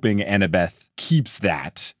hoping Annabeth keeps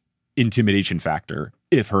that intimidation factor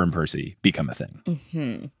if her and Percy become a thing.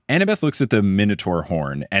 Mm-hmm. Annabeth looks at the Minotaur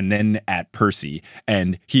horn and then at Percy,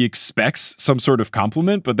 and he expects some sort of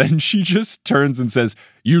compliment, but then she just turns and says,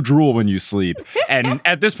 you drool when you sleep. And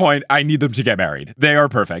at this point, I need them to get married. They are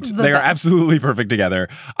perfect. They are absolutely perfect together.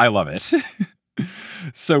 I love it.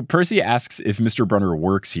 So Percy asks if Mr. Brunner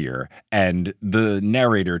works here, and the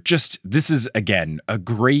narrator this is, again, a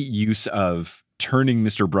great use of turning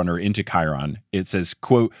Mr. Brunner into Chiron. It says,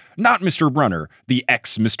 quote, "Not Mr. Brunner," the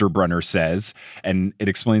ex-Mr. Brunner says, and it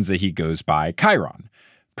explains that he goes by Chiron.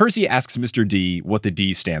 Percy asks Mr. D what the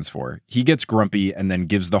D stands for. He gets grumpy and then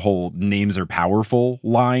gives the whole "names are powerful"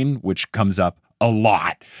 line, which comes up a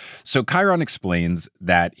lot. So Chiron explains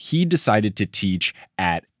that he decided to teach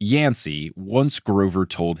at Yancey once Grover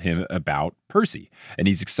told him about Percy, and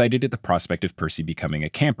he's excited at the prospect of Percy becoming a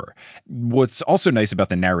camper. What's also nice about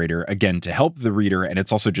the narrator, again, to help the reader, and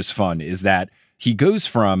it's also just fun, is that he goes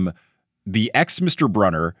from the ex-Mr.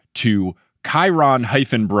 Brunner to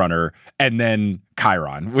Chiron-Brunner, and then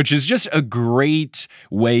Chiron, which is just a great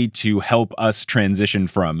way to help us transition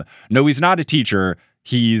from, no, he's not a teacher,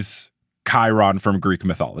 he's Chiron from Greek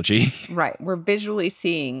mythology. Right. We're visually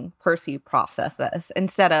seeing Percy process this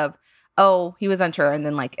instead of, oh, he was unsure. And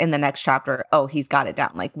then like in the next chapter, oh, he's got it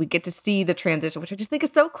down. Like we get to see the transition, which I just think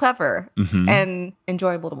is so clever and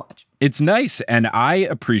enjoyable to watch. It's nice. And I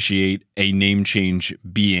appreciate a name change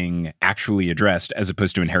being actually addressed as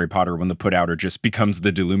opposed to in Harry Potter when the put outer just becomes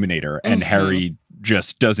the Deluminator and Harry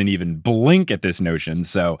just doesn't even blink at this notion.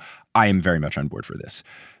 So I am very much on board for this.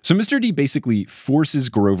 So Mr. D basically forces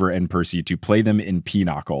Grover and Percy to play them in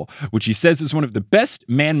Pinochle, which he says is one of the best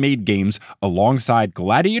man-made games alongside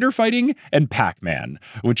gladiator fighting and Pac-Man,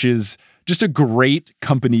 which is just a great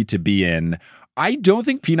company to be in. I don't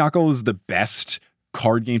think Pinochle is the best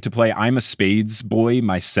card game to play. I'm a spades boy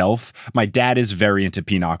myself. My dad is very into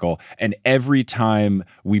Pinochle, and every time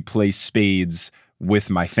we play spades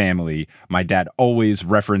with my family, my dad always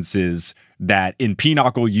references that in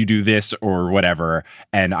Pinochle you do this or whatever,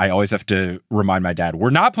 and I always have to remind my dad, we're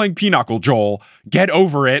not playing Pinochle, Joel. Get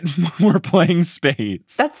over it. We're playing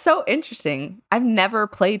spades. That's so interesting. I've never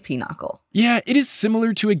played Pinochle. Yeah, it is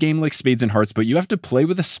similar to a game like Spades and Hearts, but you have to play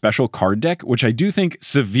with a special card deck, which I do think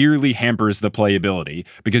severely hampers the playability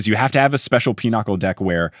because you have to have a special Pinochle deck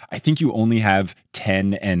where I think you only have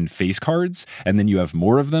 10 and face cards, and then you have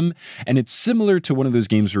more of them. And it's similar to one of those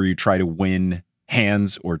games where you try to win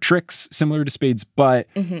hands or tricks similar to spades, but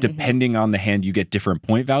depending on the hand, you get different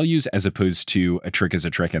point values as opposed to a trick is a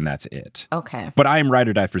trick and that's it. Okay. But I am ride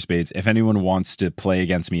or die for spades. If anyone wants to play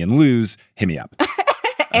against me and lose, hit me up.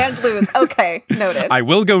 And lose. Okay, noted. I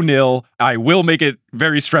will go nil. I will make it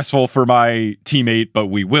very stressful for my teammate, but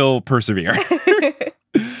we will persevere.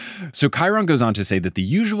 So Chiron goes on to say that the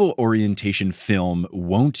usual orientation film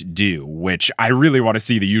won't do, which I really want to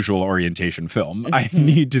see the usual orientation film. I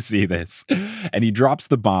need to see this. And he drops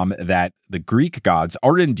the bomb that the Greek gods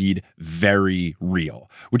are indeed very real,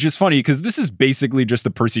 which is funny because this is basically just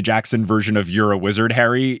the Percy Jackson version of "You're a wizard,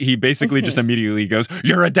 Harry." He basically just immediately goes,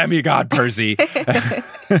 "You're a demigod, Percy."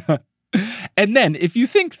 And then, if you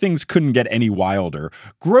think things couldn't get any wilder,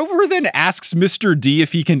 Grover then asks Mr. D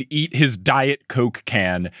if he can eat his Diet Coke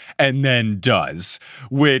can, and then does,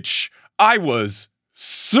 which I was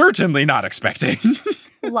certainly not expecting.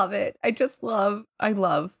 Love it. I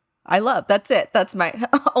love. That's it. That's my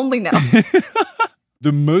only no.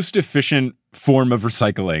 The most efficient form of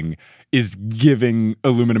recycling is giving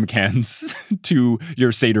aluminum cans to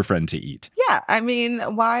your satyr friend to eat. Yeah, I mean,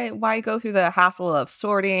 why go through the hassle of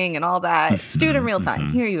sorting and all that? Just do it in real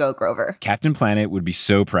time. Here you go, Grover. Captain Planet would be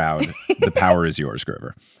so proud. The power is yours,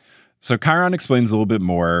 Grover. So Chiron explains a little bit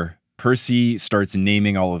more. Percy starts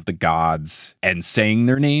naming all of the gods and saying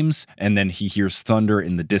their names, and then he hears thunder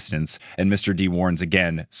in the distance, and Mr. D warns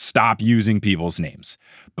again, stop using people's names.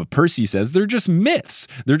 But Percy says they're just myths.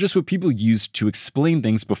 They're just what people used to explain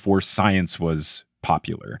things before science was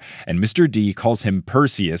popular. And Mr. D calls him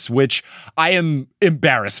Perseus, which I am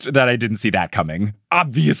embarrassed that I didn't see that coming.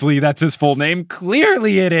 Obviously, that's his full name.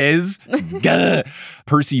 Clearly it is. Gah.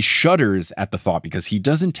 Percy shudders at the thought because he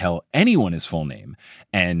doesn't tell anyone his full name.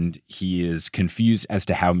 And he is confused as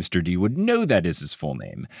to how Mr. D would know that is his full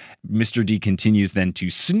name. Mr. D continues then to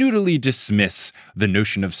snootily dismiss the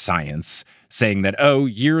notion of science, saying that, oh,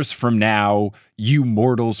 years from now, you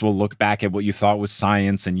mortals will look back at what you thought was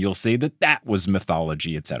science and you'll say that that was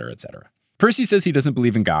mythology, etc., etc. Percy says he doesn't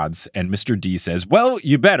believe in gods, and Mr. D says, well,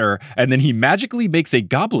 you better, and then he magically makes a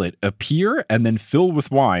goblet appear and then fill with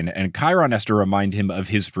wine, and Chiron has to remind him of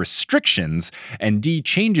his restrictions, and D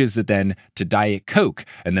changes it then to Diet Coke,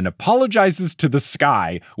 and then apologizes to the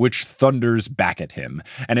sky, which thunders back at him.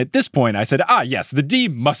 And at this point, I said, yes, the D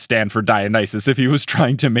must stand for Dionysus if he was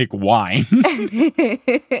trying to make wine.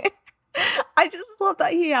 I just love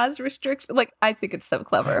that he has restrictions. Like, I think it's so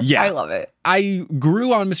clever. Yeah. I love it. I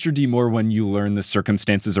grew on Mr. D more when you learn the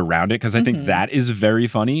circumstances around it, because I think that is very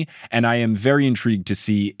funny. And I am very intrigued to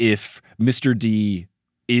see if Mr. D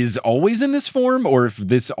is always in this form or if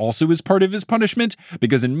this also is part of his punishment.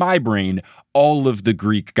 Because in my brain, all of the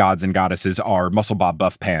Greek gods and goddesses are muscle bob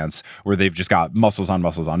buff pants where they've just got muscles on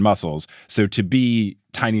muscles on muscles. So to be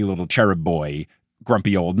tiny little cherub boy,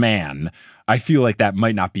 grumpy old man, I feel like that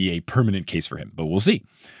might not be a permanent case for him, but we'll see.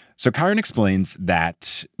 So Chiron explains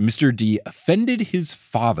that Mr. D offended his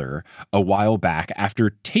father a while back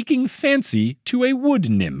after taking fancy to a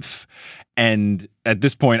wood nymph. And at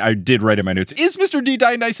this point, I did write in my notes, is Mr. D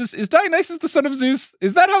Dionysus? Is Dionysus the son of Zeus?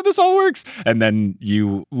 Is that how this all works? And then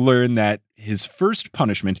you learn that his first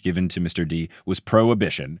punishment given to Mr. D was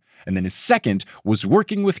prohibition. And then his second was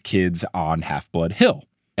working with kids on Half-Blood Hill.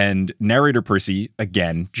 And narrator Percy,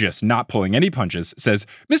 again, just not pulling any punches, says,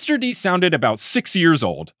 Mr. D sounded about 6 years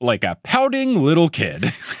old, like a pouting little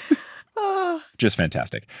kid. Just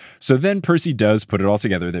fantastic. So then Percy does put it all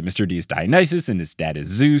together that Mr. D is Dionysus and his dad is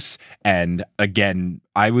Zeus. And again,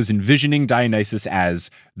 I was envisioning Dionysus as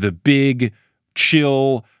the big,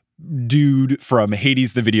 chill dude from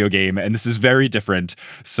Hades, the video game. And this is very different.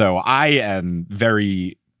 So I am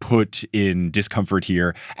very put in discomfort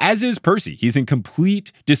here, as is Percy. He's in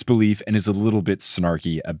complete disbelief and is a little bit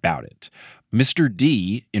snarky about it. Mr.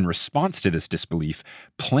 D, in response to this disbelief,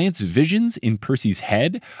 plants visions in Percy's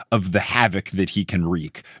head of the havoc that he can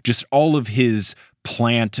wreak. Just all of his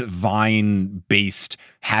plant vine-based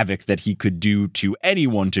havoc that he could do to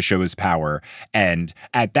anyone to show his power. And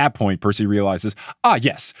at that point, Percy realizes,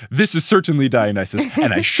 yes, this is certainly Dionysus,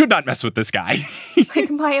 and I should not mess with this guy.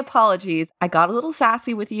 Like, my apologies. I got a little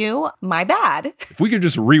sassy with you. My bad. If we could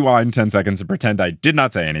just rewind 10 seconds and pretend I did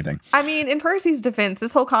not say anything. I mean, in Percy's defense,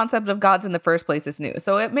 this whole concept of gods in the first place is new.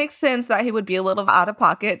 So it makes sense that he would be a little out of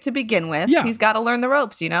pocket to begin with. Yeah. He's got to learn the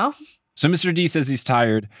ropes, you know? So Mr. D says he's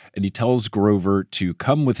tired, and he tells Grover to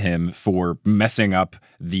come with him for messing up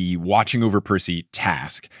the watching over Percy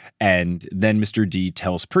task. And then Mr. D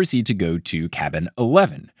tells Percy to go to cabin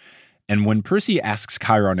 11. And when Percy asks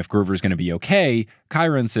Chiron if Grover's going to be okay,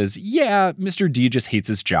 Chiron says, yeah, Mr. D just hates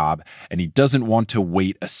his job, and he doesn't want to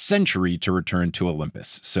wait a century to return to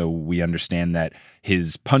Olympus. So we understand that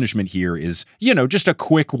his punishment here is, just a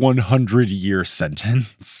quick 100-year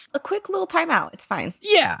sentence. A quick little timeout. It's fine.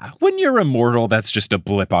 Yeah, when you're immortal, that's just a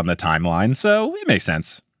blip on the timeline, so it makes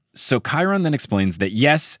sense. So Chiron then explains that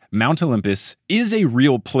yes, Mount Olympus is a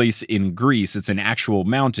real place in Greece. It's an actual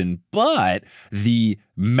mountain, but the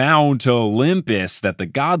Mount Olympus that the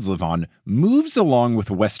gods live on moves along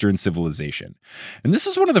with Western civilization. And this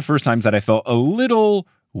is one of the first times that I felt a little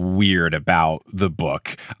weird about the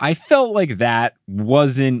book. I felt like that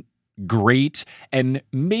wasn't great, and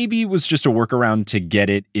maybe it was just a workaround to get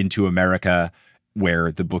it into America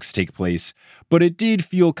where the books take place, but it did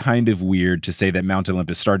feel kind of weird to say that Mount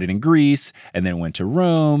Olympus started in Greece and then went to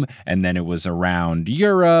Rome and then it was around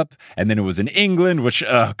Europe and then it was in England, which,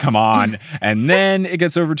 come on, and then it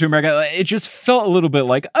gets over to America. It just felt a little bit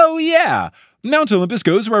like, oh yeah, Mount Olympus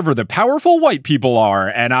goes wherever the powerful white people are,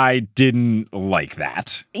 and I didn't like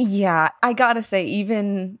that. Yeah, I gotta say,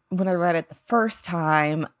 even when I read it the first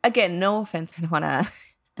time, again, no offense, I don't want to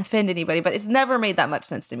offend anybody, but it's never made that much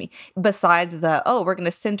sense to me. Besides we're going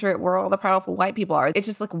to center it where all the powerful white people are. It's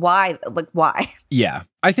just like, why? Like, why? Yeah.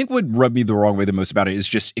 I think what rubbed me the wrong way the most about it is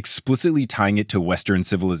just explicitly tying it to Western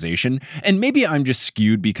civilization. And maybe I'm just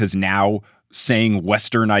skewed because now saying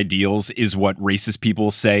Western ideals is what racist people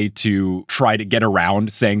say to try to get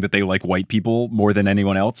around saying that they like white people more than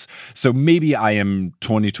anyone else. So maybe I am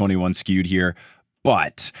 2021 skewed here,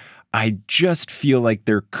 but I just feel like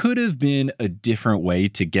there could have been a different way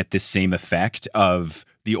to get this same effect of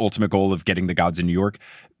the ultimate goal of getting the gods in New York.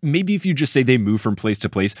 Maybe if you just say they move from place to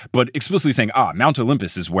place, but explicitly saying, Mount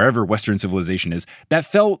Olympus is wherever Western civilization is, that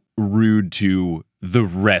felt rude to the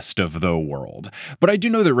rest of the world. But I do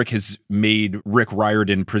know that Rick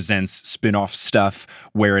Riordan presents spin-off stuff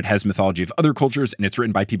where it has mythology of other cultures and it's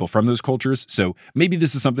written by people from those cultures. So maybe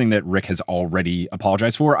this is something that Rick has already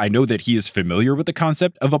apologized for. I know that he is familiar with the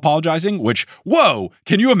concept of apologizing, which, whoa,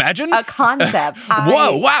 can you imagine? A concept.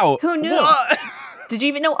 Whoa, wow. Who knew? Did you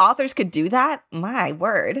even know authors could do that? My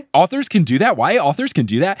word. Authors can do that? Why authors can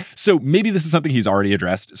do that? So maybe this is something he's already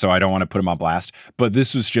addressed, so I don't want to put him on blast, but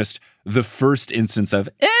this was just the first instance of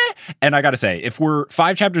and I gotta say, if we're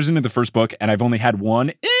 5 chapters into the first book and I've only had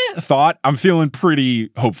one thought, I'm feeling pretty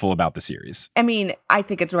hopeful about the series. I mean, I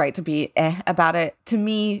think it's right to be about it. To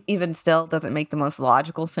me, even still, doesn't make the most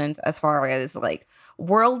logical sense as far as like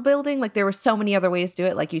world building. Like there were so many other ways to do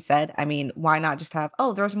it, like you said. I mean, why not just have,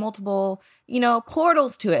 there's multiple,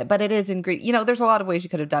 portals to it, but it is in Greek. There's a lot of ways you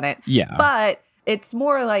could have done it. Yeah. But It's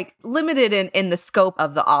more like limited in the scope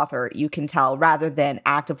of the author, you can tell, rather than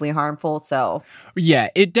actively harmful. So yeah,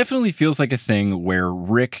 it definitely feels like a thing where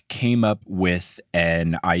Rick came up with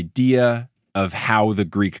an idea of how the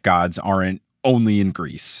Greek gods aren't only in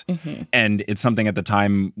Greece. Mm-hmm. And it's something at the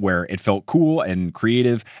time where it felt cool and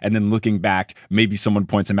creative. And then looking back, maybe someone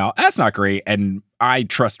points him out, that's not great. And I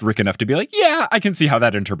trust Rick enough to be like, yeah, I can see how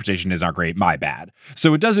that interpretation is not great. My bad.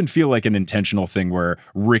 So it doesn't feel like an intentional thing where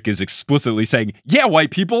Rick is explicitly saying, yeah,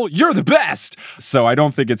 white people, you're the best. So I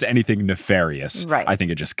don't think it's anything nefarious. Right. I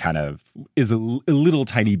think it just kind of is a little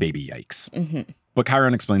tiny baby yikes. Mm-hmm. But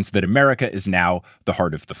Chiron explains that America is now the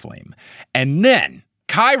heart of the flame. And then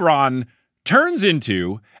Chiron turns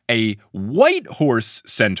into a white horse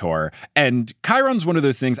centaur. And Chiron's one of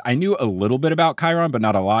those things, I knew a little bit about Chiron, but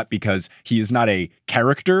not a lot because he is not a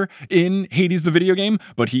character in Hades, the video game,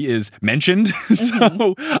 but he is mentioned.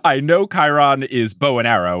 So I know Chiron is bow and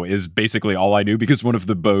arrow is basically all I knew because one of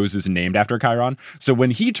the bows is named after Chiron. So when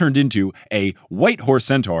he turned into a white horse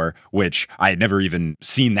centaur, which I had never even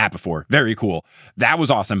seen that before, very cool. That was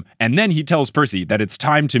awesome. And then he tells Percy that it's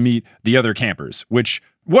time to meet the other campers, which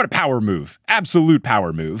what a power move. Absolute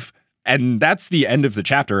power move. And that's the end of the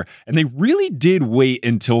chapter. And they really did wait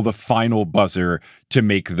until the final buzzer to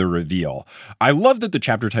make the reveal. I love that the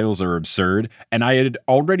chapter titles are absurd. And I had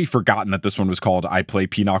already forgotten that this one was called I Play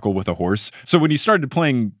Pinochle with a Horse. So when you started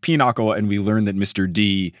playing Pinochle and we learned that Mr.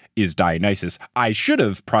 D is Dionysus, I should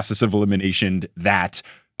have process of elimination that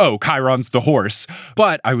oh, Chiron's the horse.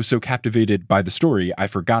 But I was so captivated by the story, I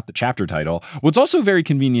forgot the chapter title. What's also very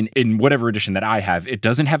convenient in whatever edition that I have, it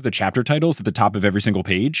doesn't have the chapter titles at the top of every single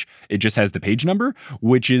page. It just has the page number,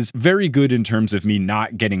 which is very good in terms of me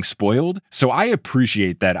not getting spoiled. So I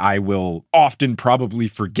appreciate that I will often probably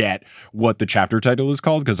forget what the chapter title is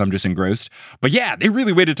called because I'm just engrossed. But yeah, they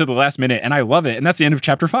really waited to the last minute and I love it. And that's the end of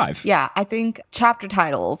chapter 5. Yeah, I think chapter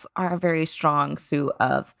titles are a very strong suit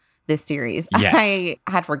of this series. Yes. I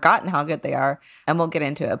had forgotten how good they are, and we'll get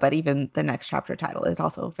into it, but even the next chapter title is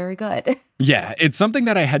also very good. Yeah, it's something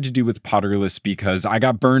that I had to do with Potterless because I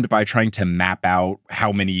got burned by trying to map out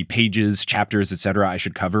how many pages, chapters, etc. I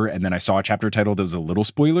should cover, and then I saw a chapter title that was a little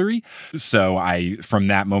spoilery. So I, from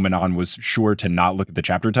that moment on, was sure to not look at the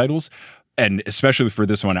chapter titles. And especially for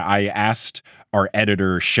this one, I asked our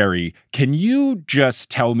editor, Sherry, can you just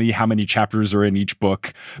tell me how many chapters are in each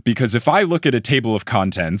book? Because if I look at a table of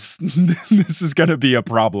contents, this is going to be a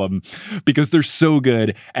problem because they're so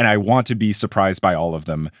good and I want to be surprised by all of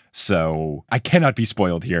them. So I cannot be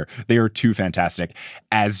spoiled here. They are too fantastic.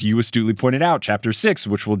 As you astutely pointed out, chapter 6,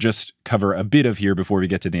 which we'll just cover a bit of here before we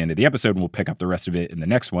get to the end of the episode, and we'll pick up the rest of it in the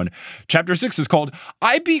next one. Chapter 6 is called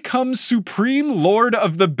I Become Supreme Lord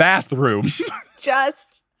of the Bathroom.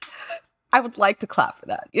 I would like to clap for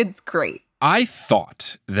that. It's great. I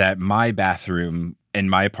thought that my bathroom in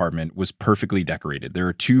my apartment was perfectly decorated. There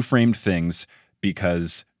are 2 framed things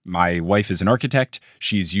because my wife is an architect.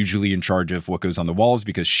 She's usually in charge of what goes on the walls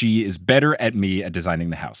because she is better at me at designing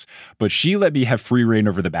the house. But she let me have free reign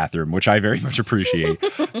over the bathroom, which I very much appreciate.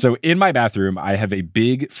 So in my bathroom, I have a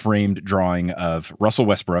big framed drawing of Russell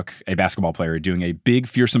Westbrook, a basketball player, doing a big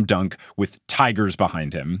fearsome dunk with tigers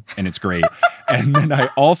behind him. And it's great. And then I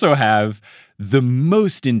also have the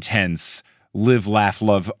most intense Live, Laugh,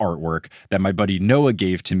 Love artwork that my buddy Noah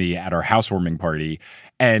gave to me at our housewarming party.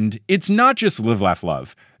 And it's not just Live, Laugh,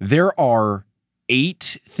 Love. There are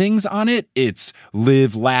 8 things on it. It's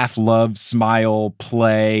live, laugh, love, smile,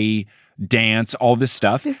 play, dance, all this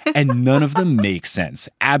stuff. And none of them make sense.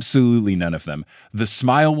 Absolutely none of them. The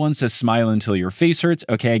smile one says smile until your face hurts.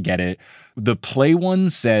 Okay, I get it. The play one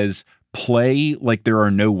says play like there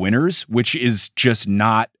are no winners, which is just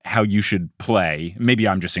not how you should play. Maybe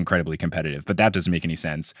I'm just incredibly competitive, but that doesn't make any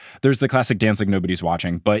sense. There's the classic dance like nobody's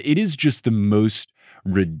watching, but it is just the most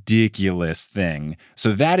ridiculous thing.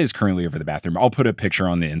 So that is currently over the bathroom. I'll put a picture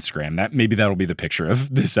on the Instagram. That'll be the picture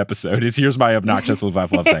of this episode is here's my obnoxious live,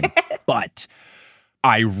 laugh, love thing. But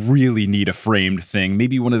I really need a framed thing.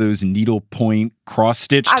 Maybe one of those needlepoint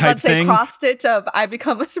cross-stitch type thing. I would say cross-stitch of I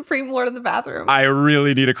become a supreme lord of the bathroom. I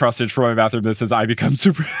really need a cross-stitch for my bathroom that says I become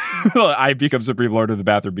supreme lord of the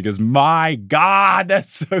bathroom because my God,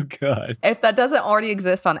 that's so good. If that doesn't already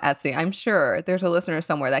exist on Etsy, I'm sure there's a listener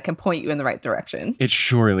somewhere that can point you in the right direction. It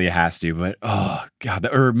surely has to, but oh God.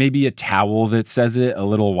 Or maybe a towel that says it, a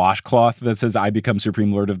little washcloth that says I become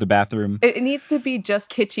supreme lord of the bathroom. It needs to be just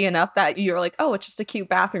kitschy enough that you're like, oh, it's just a cute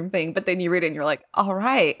bathroom thing. But then you read it and you're like, all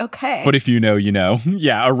right, okay. But if you know, you know.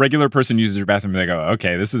 Yeah, a regular person uses your bathroom and they go,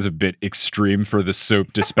 okay, this is a bit extreme for the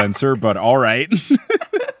soap dispenser, but all right.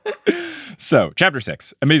 So, chapter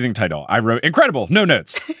 6, amazing title. I wrote, incredible, no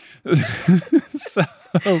notes. So,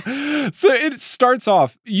 So it starts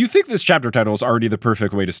off, you think this chapter title is already the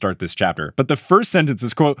perfect way to start this chapter, but the first sentence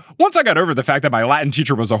is, quote, "Once I got over the fact that my Latin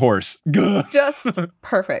teacher was a horse." Just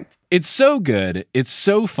perfect. It's so good. It's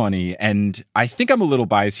so funny. And I think I'm a little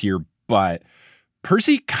biased here, but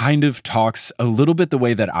Percy kind of talks a little bit the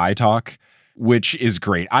way that I talk, which is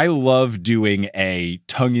great. I love doing a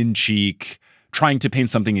tongue-in-cheek, trying to paint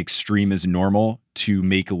something extreme as normal to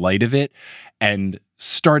make light of it. And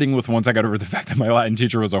starting with "once I got over the fact that my Latin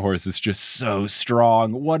teacher was a horse" is just so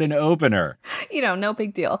strong. What an opener. No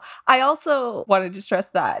big deal. I also wanted to stress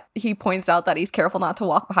that he points out that he's careful not to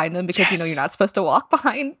walk behind them because, you're not supposed to walk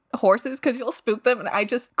behind horses because you'll spook them. And I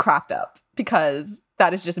just cracked up because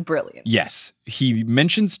that is just brilliant. Yes. He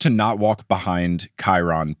mentions to not walk behind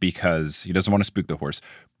Chiron because he doesn't want to spook the horse,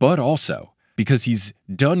 but also because he's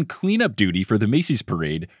done cleanup duty for the Macy's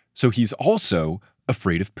parade. So he's also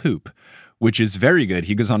afraid of poop, which is very good.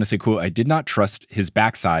 He goes on to say, quote, "I did not trust his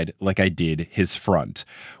backside like I did his front,"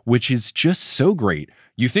 which is just so great.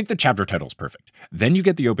 You think the chapter title's perfect. Then you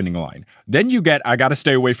get the opening line. Then you get, "I gotta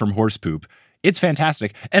stay away from horse poop." It's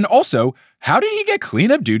fantastic. And also, how did he get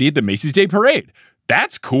cleanup duty at the Macy's Day Parade?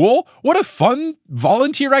 That's cool. What a fun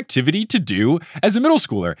volunteer activity to do as a middle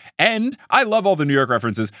schooler. And I love all the New York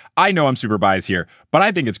references. I know I'm super biased here, but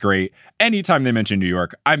I think it's great. Anytime they mention New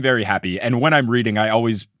York, I'm very happy. And when I'm reading, I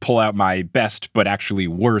always pull out my best, but actually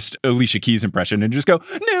worst Alicia Keys impression and just go,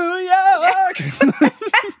 "New York."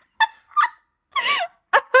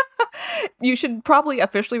 You should probably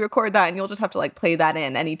officially record that, and you'll just have to play that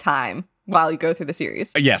in anytime while you go through the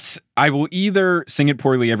series. Yes, I will either sing it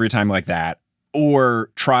poorly every time like that,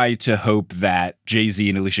 or try to hope that Jay-Z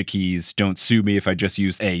and Alicia Keys don't sue me if I just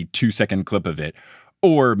use a 2-second clip of it.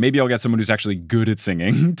 Or maybe I'll get someone who's actually good at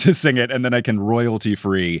singing to sing it, and then I can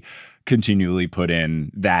royalty-free continually put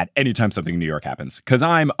in that anytime something in New York happens, because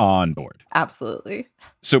I'm on board. Absolutely.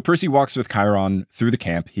 So Percy walks with Chiron through the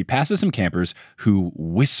camp. He passes some campers who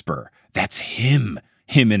whisper, "That's him."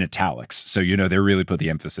 Him in italics. So, they really put the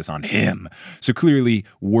emphasis on him. So clearly,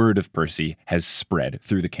 word of Percy has spread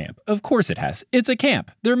through the camp. Of course it has. It's a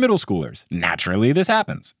camp. They're middle schoolers. Naturally, this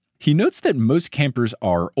happens. He notes that most campers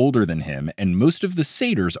are older than him, and most of the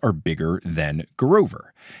satyrs are bigger than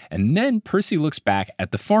Grover. And then Percy looks back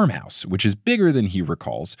at the farmhouse, which is bigger than he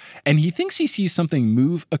recalls, and he thinks he sees something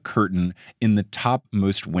move a curtain in the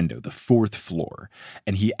topmost window, the 4th floor.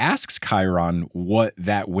 And he asks Chiron what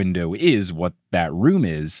that window is, what that room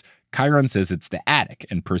is. Chiron says it's the attic,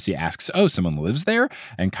 and Percy asks, "Oh, someone lives there?"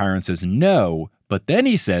 And Chiron says, "No." But then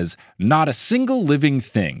he says, "Not a single living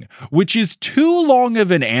thing," which is too long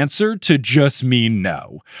of an answer to just mean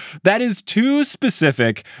no. That is too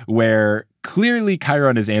specific, where clearly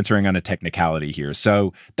Chiron is answering on a technicality here.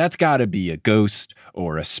 So that's got to be a ghost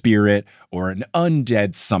or a spirit or an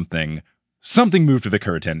undead something. Something moved the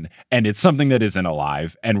curtain, and it's something that isn't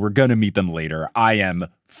alive, and we're going to meet them later. I am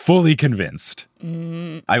fully convinced.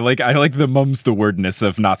 I like the mum's the wordness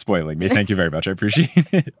of not spoiling me. Thank you very much. I appreciate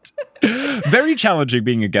it. Very challenging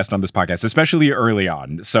being a guest on this podcast, especially early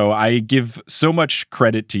on. So I give so much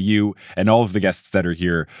credit to you and all of the guests that are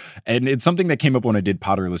here. And it's something that came up when I did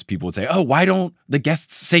Potterless. People would say, "Oh, why don't the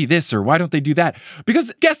guests say this?" or "Why don't they do that?"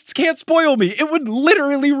 Because guests can't spoil me. It would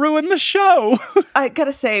literally ruin the show. I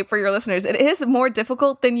gotta say, for your listeners, it is more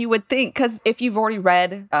difficult than you would think, because if you've already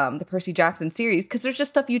read the Percy Jackson series, because there's just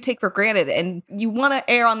stuff you take for granted and you want to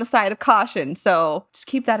err on the side of caution. So just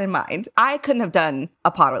keep that in mind. I couldn't have done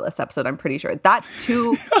a Potterless episode, I'm pretty sure. That's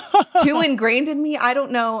too ingrained in me. I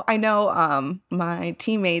don't know. I know my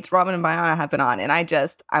teammates, Robin and Bayana, have been on, and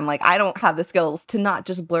I'm like, I don't have the skills to not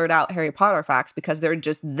just blurt out Harry Potter facts because they're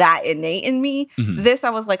just that innate in me. Mm-hmm. This, I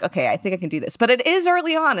was like, okay, I think I can do this. But it is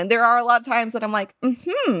early on, and there are a lot of times that I'm like,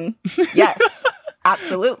 yes.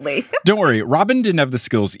 Absolutely. Don't worry. Robin didn't have the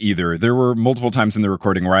skills either. There were multiple times in the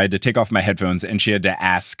recording where I had to take off my headphones and she had to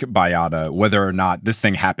ask Bayana whether or not this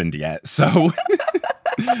thing happened yet. So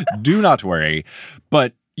do not worry.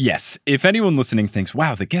 But yes, if anyone listening thinks,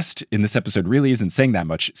 wow, the guest in this episode really isn't saying that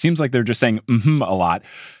much, seems like they're just saying a lot.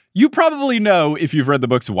 You probably know, if you've read the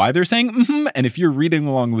books, why they're saying and if you're reading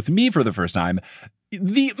along with me for the first time,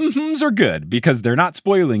 the are good because they're not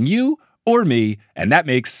spoiling you or me, and that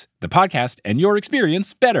makes the podcast and your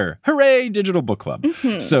experience better. Hooray, Digital Book Club.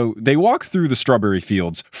 Mm-hmm. So they walk through the strawberry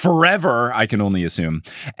fields forever, I can only assume,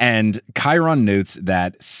 and Chiron notes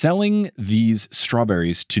that selling these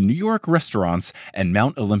strawberries to New York restaurants and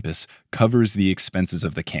Mount Olympus covers the expenses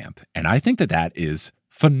of the camp, and I think that is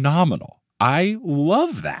phenomenal. I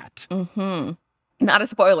love that. Mm-hmm. Not a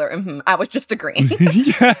spoiler. I was just agreeing.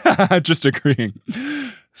 Yeah, just agreeing.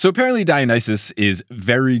 So apparently Dionysus is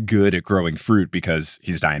very good at growing fruit because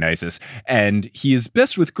he's Dionysus, and he is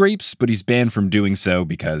best with grapes, but he's banned from doing so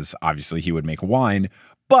because obviously he would make wine.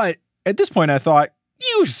 But at this point I thought,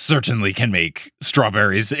 you certainly can make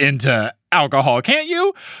strawberries into alcohol, can't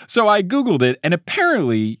you? So I Googled it, and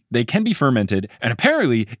apparently they can be fermented, and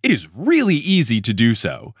apparently it is really easy to do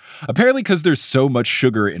so. Apparently because there's so much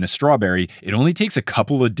sugar in a strawberry, it only takes a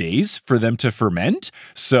couple of days for them to ferment.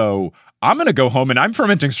 So I'm going to go home and I'm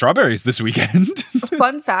fermenting strawberries this weekend.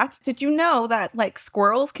 Fun fact, did you know that like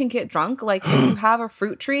squirrels can get drunk? Like if you have a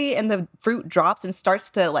fruit tree and the fruit drops and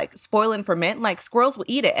starts to like spoil and ferment, like squirrels will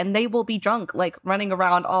eat it and they will be drunk, like running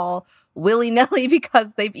around all willy-nilly because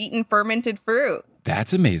they've eaten fermented fruit.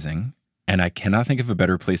 That's amazing. And I cannot think of a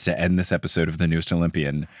better place to end this episode of The Newest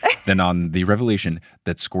Olympian than on the revelation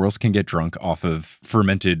that squirrels can get drunk off of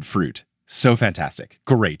fermented fruit. So fantastic.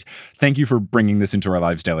 Great. Thank you for bringing this into our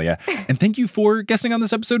lives, Delia. And thank you for guesting on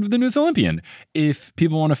this episode of The Newest Olympian. If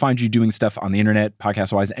people want to find you doing stuff on the internet,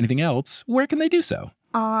 podcast-wise, anything else, where can they do so?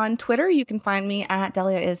 On Twitter, you can find me at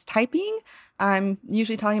Delia is Typing. I'm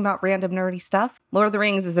usually talking about random nerdy stuff. Lord of the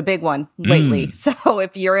Rings is a big one lately. So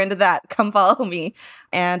if you're into that, come follow me.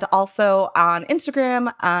 And also on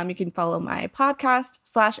Instagram, you can follow my podcast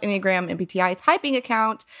 /Enneagram MBTI typing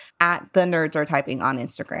account at The Nerds Are Typing on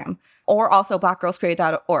Instagram. Or also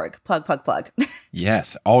blackgirlscreate.org. Plug.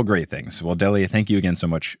 Yes, all great things. Well, Delia, thank you again so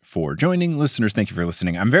much for joining. Listeners, thank you for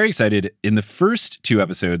listening. I'm very excited. In the first 2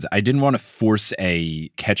 episodes, I didn't want to force a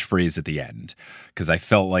catchphrase at the end because I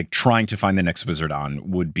felt like trying to find the next wizard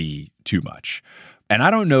on would be too much. And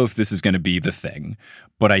I don't know if this is going to be the thing,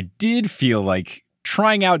 but I did feel like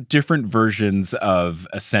trying out different versions of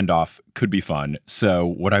a send-off could be fun. So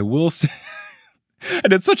what I will say...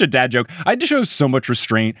 And it's such a dad joke. I had to show so much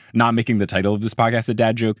restraint not making the title of this podcast a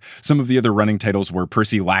dad joke. Some of the other running titles were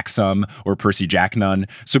Percy Laxum or Percy Jack None.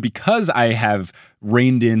 So because I have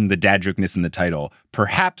reined in the dad jokeness in the title,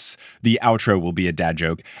 perhaps the outro will be a dad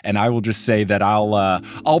joke. And I will just say that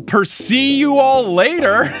I'll Percy you all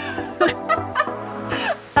later.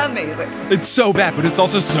 Amazing. It's so bad, but it's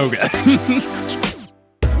also so good.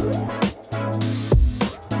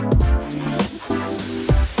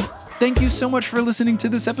 Thank you so much for listening to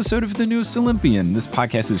this episode of The Newest Olympian. This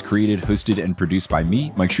podcast is created, hosted, and produced by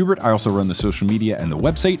me, Mike Schubert. I also run the social media and the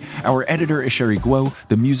website. Our editor is Sherry Guo.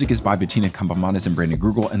 The music is by Bettina Campamanes and Brandon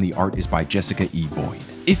Grugel, and the art is by Jessica E. Boyd.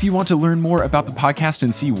 If you want to learn more about the podcast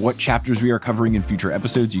and see what chapters we are covering in future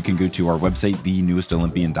episodes, you can go to our website,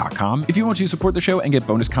 thenewestolympian.com. If you want to support the show and get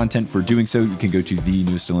bonus content for doing so, you can go to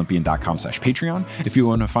thenewestolympian.com/Patreon. If you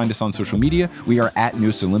want to find us on social media, we are at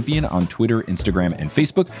Newest Olympian on Twitter, Instagram, and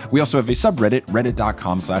Facebook. We also have a subreddit,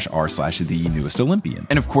 reddit.com/r/thenewestolympian.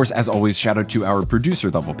 And of course, as always, shout out to our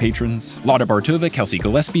producer level patrons: Lauda Bartova, Kelsey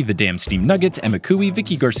Gillespie, The Damn Steam Nuggets, Emma Cooey,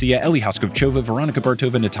 Vicky Garcia, Ellie Hoskovchova, Veronica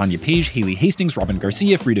Bartova, Natanya Page, Haley Hastings, Robin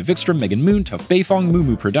Garcia, Frida Vikstrom, Megan Moon, Tuff Bayfong,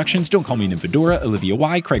 Moo Productions, Don't Call Me Nymphadora, Olivia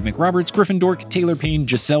Y, Craig McRoberts, Griffin Dork, Taylor Payne,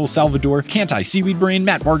 Giselle Salvador, Can't I Seaweed Brain,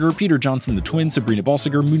 Matt Barger, Peter Johnson the Twin, Sabrina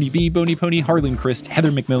Balsiger, Mooney B, Boney Pony, Harlan Christ,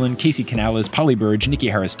 Heather McMillan, Casey Canales, Polly Burridge, Nikki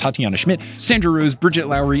Harris, Tatiana Schmidt, Sandra Rose, Bridget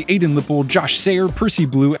Lowry, Aidan Lippold, Josh Sayer, Percy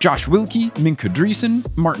Blue, Josh Wilkie, Minka Dreesen,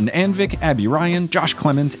 Martin Anvik, Abby Ryan, Josh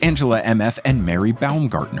Clemens, Angela MF, and Mary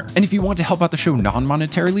Baumgartner. And if you want to help out the show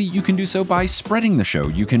non-monetarily, you can do so by spreading the show.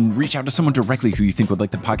 You can reach out to someone directly who you think would like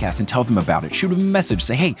the podcast and tell them about it. Shoot them a message.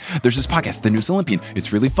 Say, hey, there's this podcast, The Newest Olympian.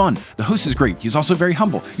 It's really fun. The host is great. He's also very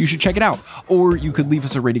humble. You should check it out. Or you could leave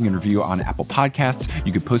us a rating and review on Apple Podcasts.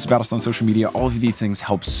 You could post about us on social media. All of these things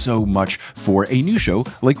help so much for a new show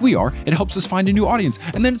like we are. It helps us find a new audience.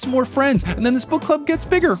 And then it's more friends. And then this book club gets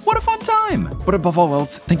bigger. What a fun time. But above all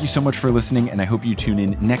else, thank you so much for listening. And I hope you tune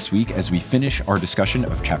in next week as we finish our discussion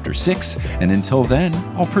of Chapter 6. And until then,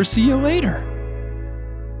 I'll see you later.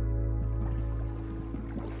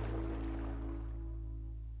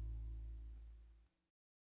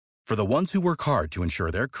 For the ones who work hard to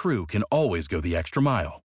ensure their crew can always go the extra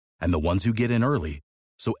mile, and the ones who get in early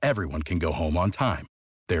so everyone can go home on time,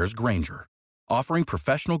 there's Grainger, offering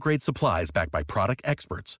professional-grade supplies backed by product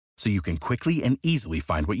experts so you can quickly and easily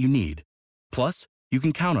find what you need. Plus, you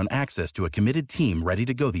can count on access to a committed team ready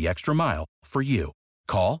to go the extra mile for you.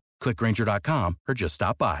 Call, click Grainger.com, or just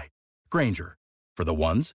stop by. Grainger, for the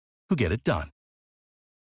ones who get it done.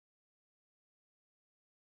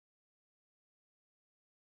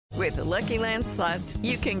 With the Lucky Land Slots,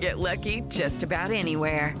 you can get lucky just about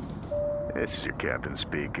anywhere. This is your captain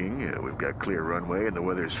speaking. We've got clear runway and the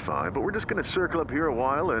weather's fine, but we're just going to circle up here a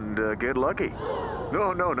while and get lucky.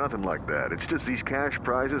 No, nothing like that. It's just these cash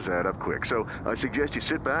prizes add up quick. So I suggest you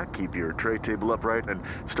sit back, keep your tray table upright, and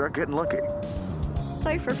start getting lucky.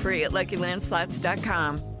 Play for free at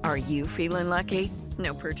LuckyLandSlots.com. Are you feeling lucky?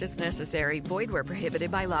 No purchase necessary. Void where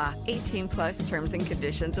prohibited by law. 18+ terms and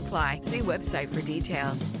conditions apply. See website for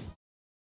details.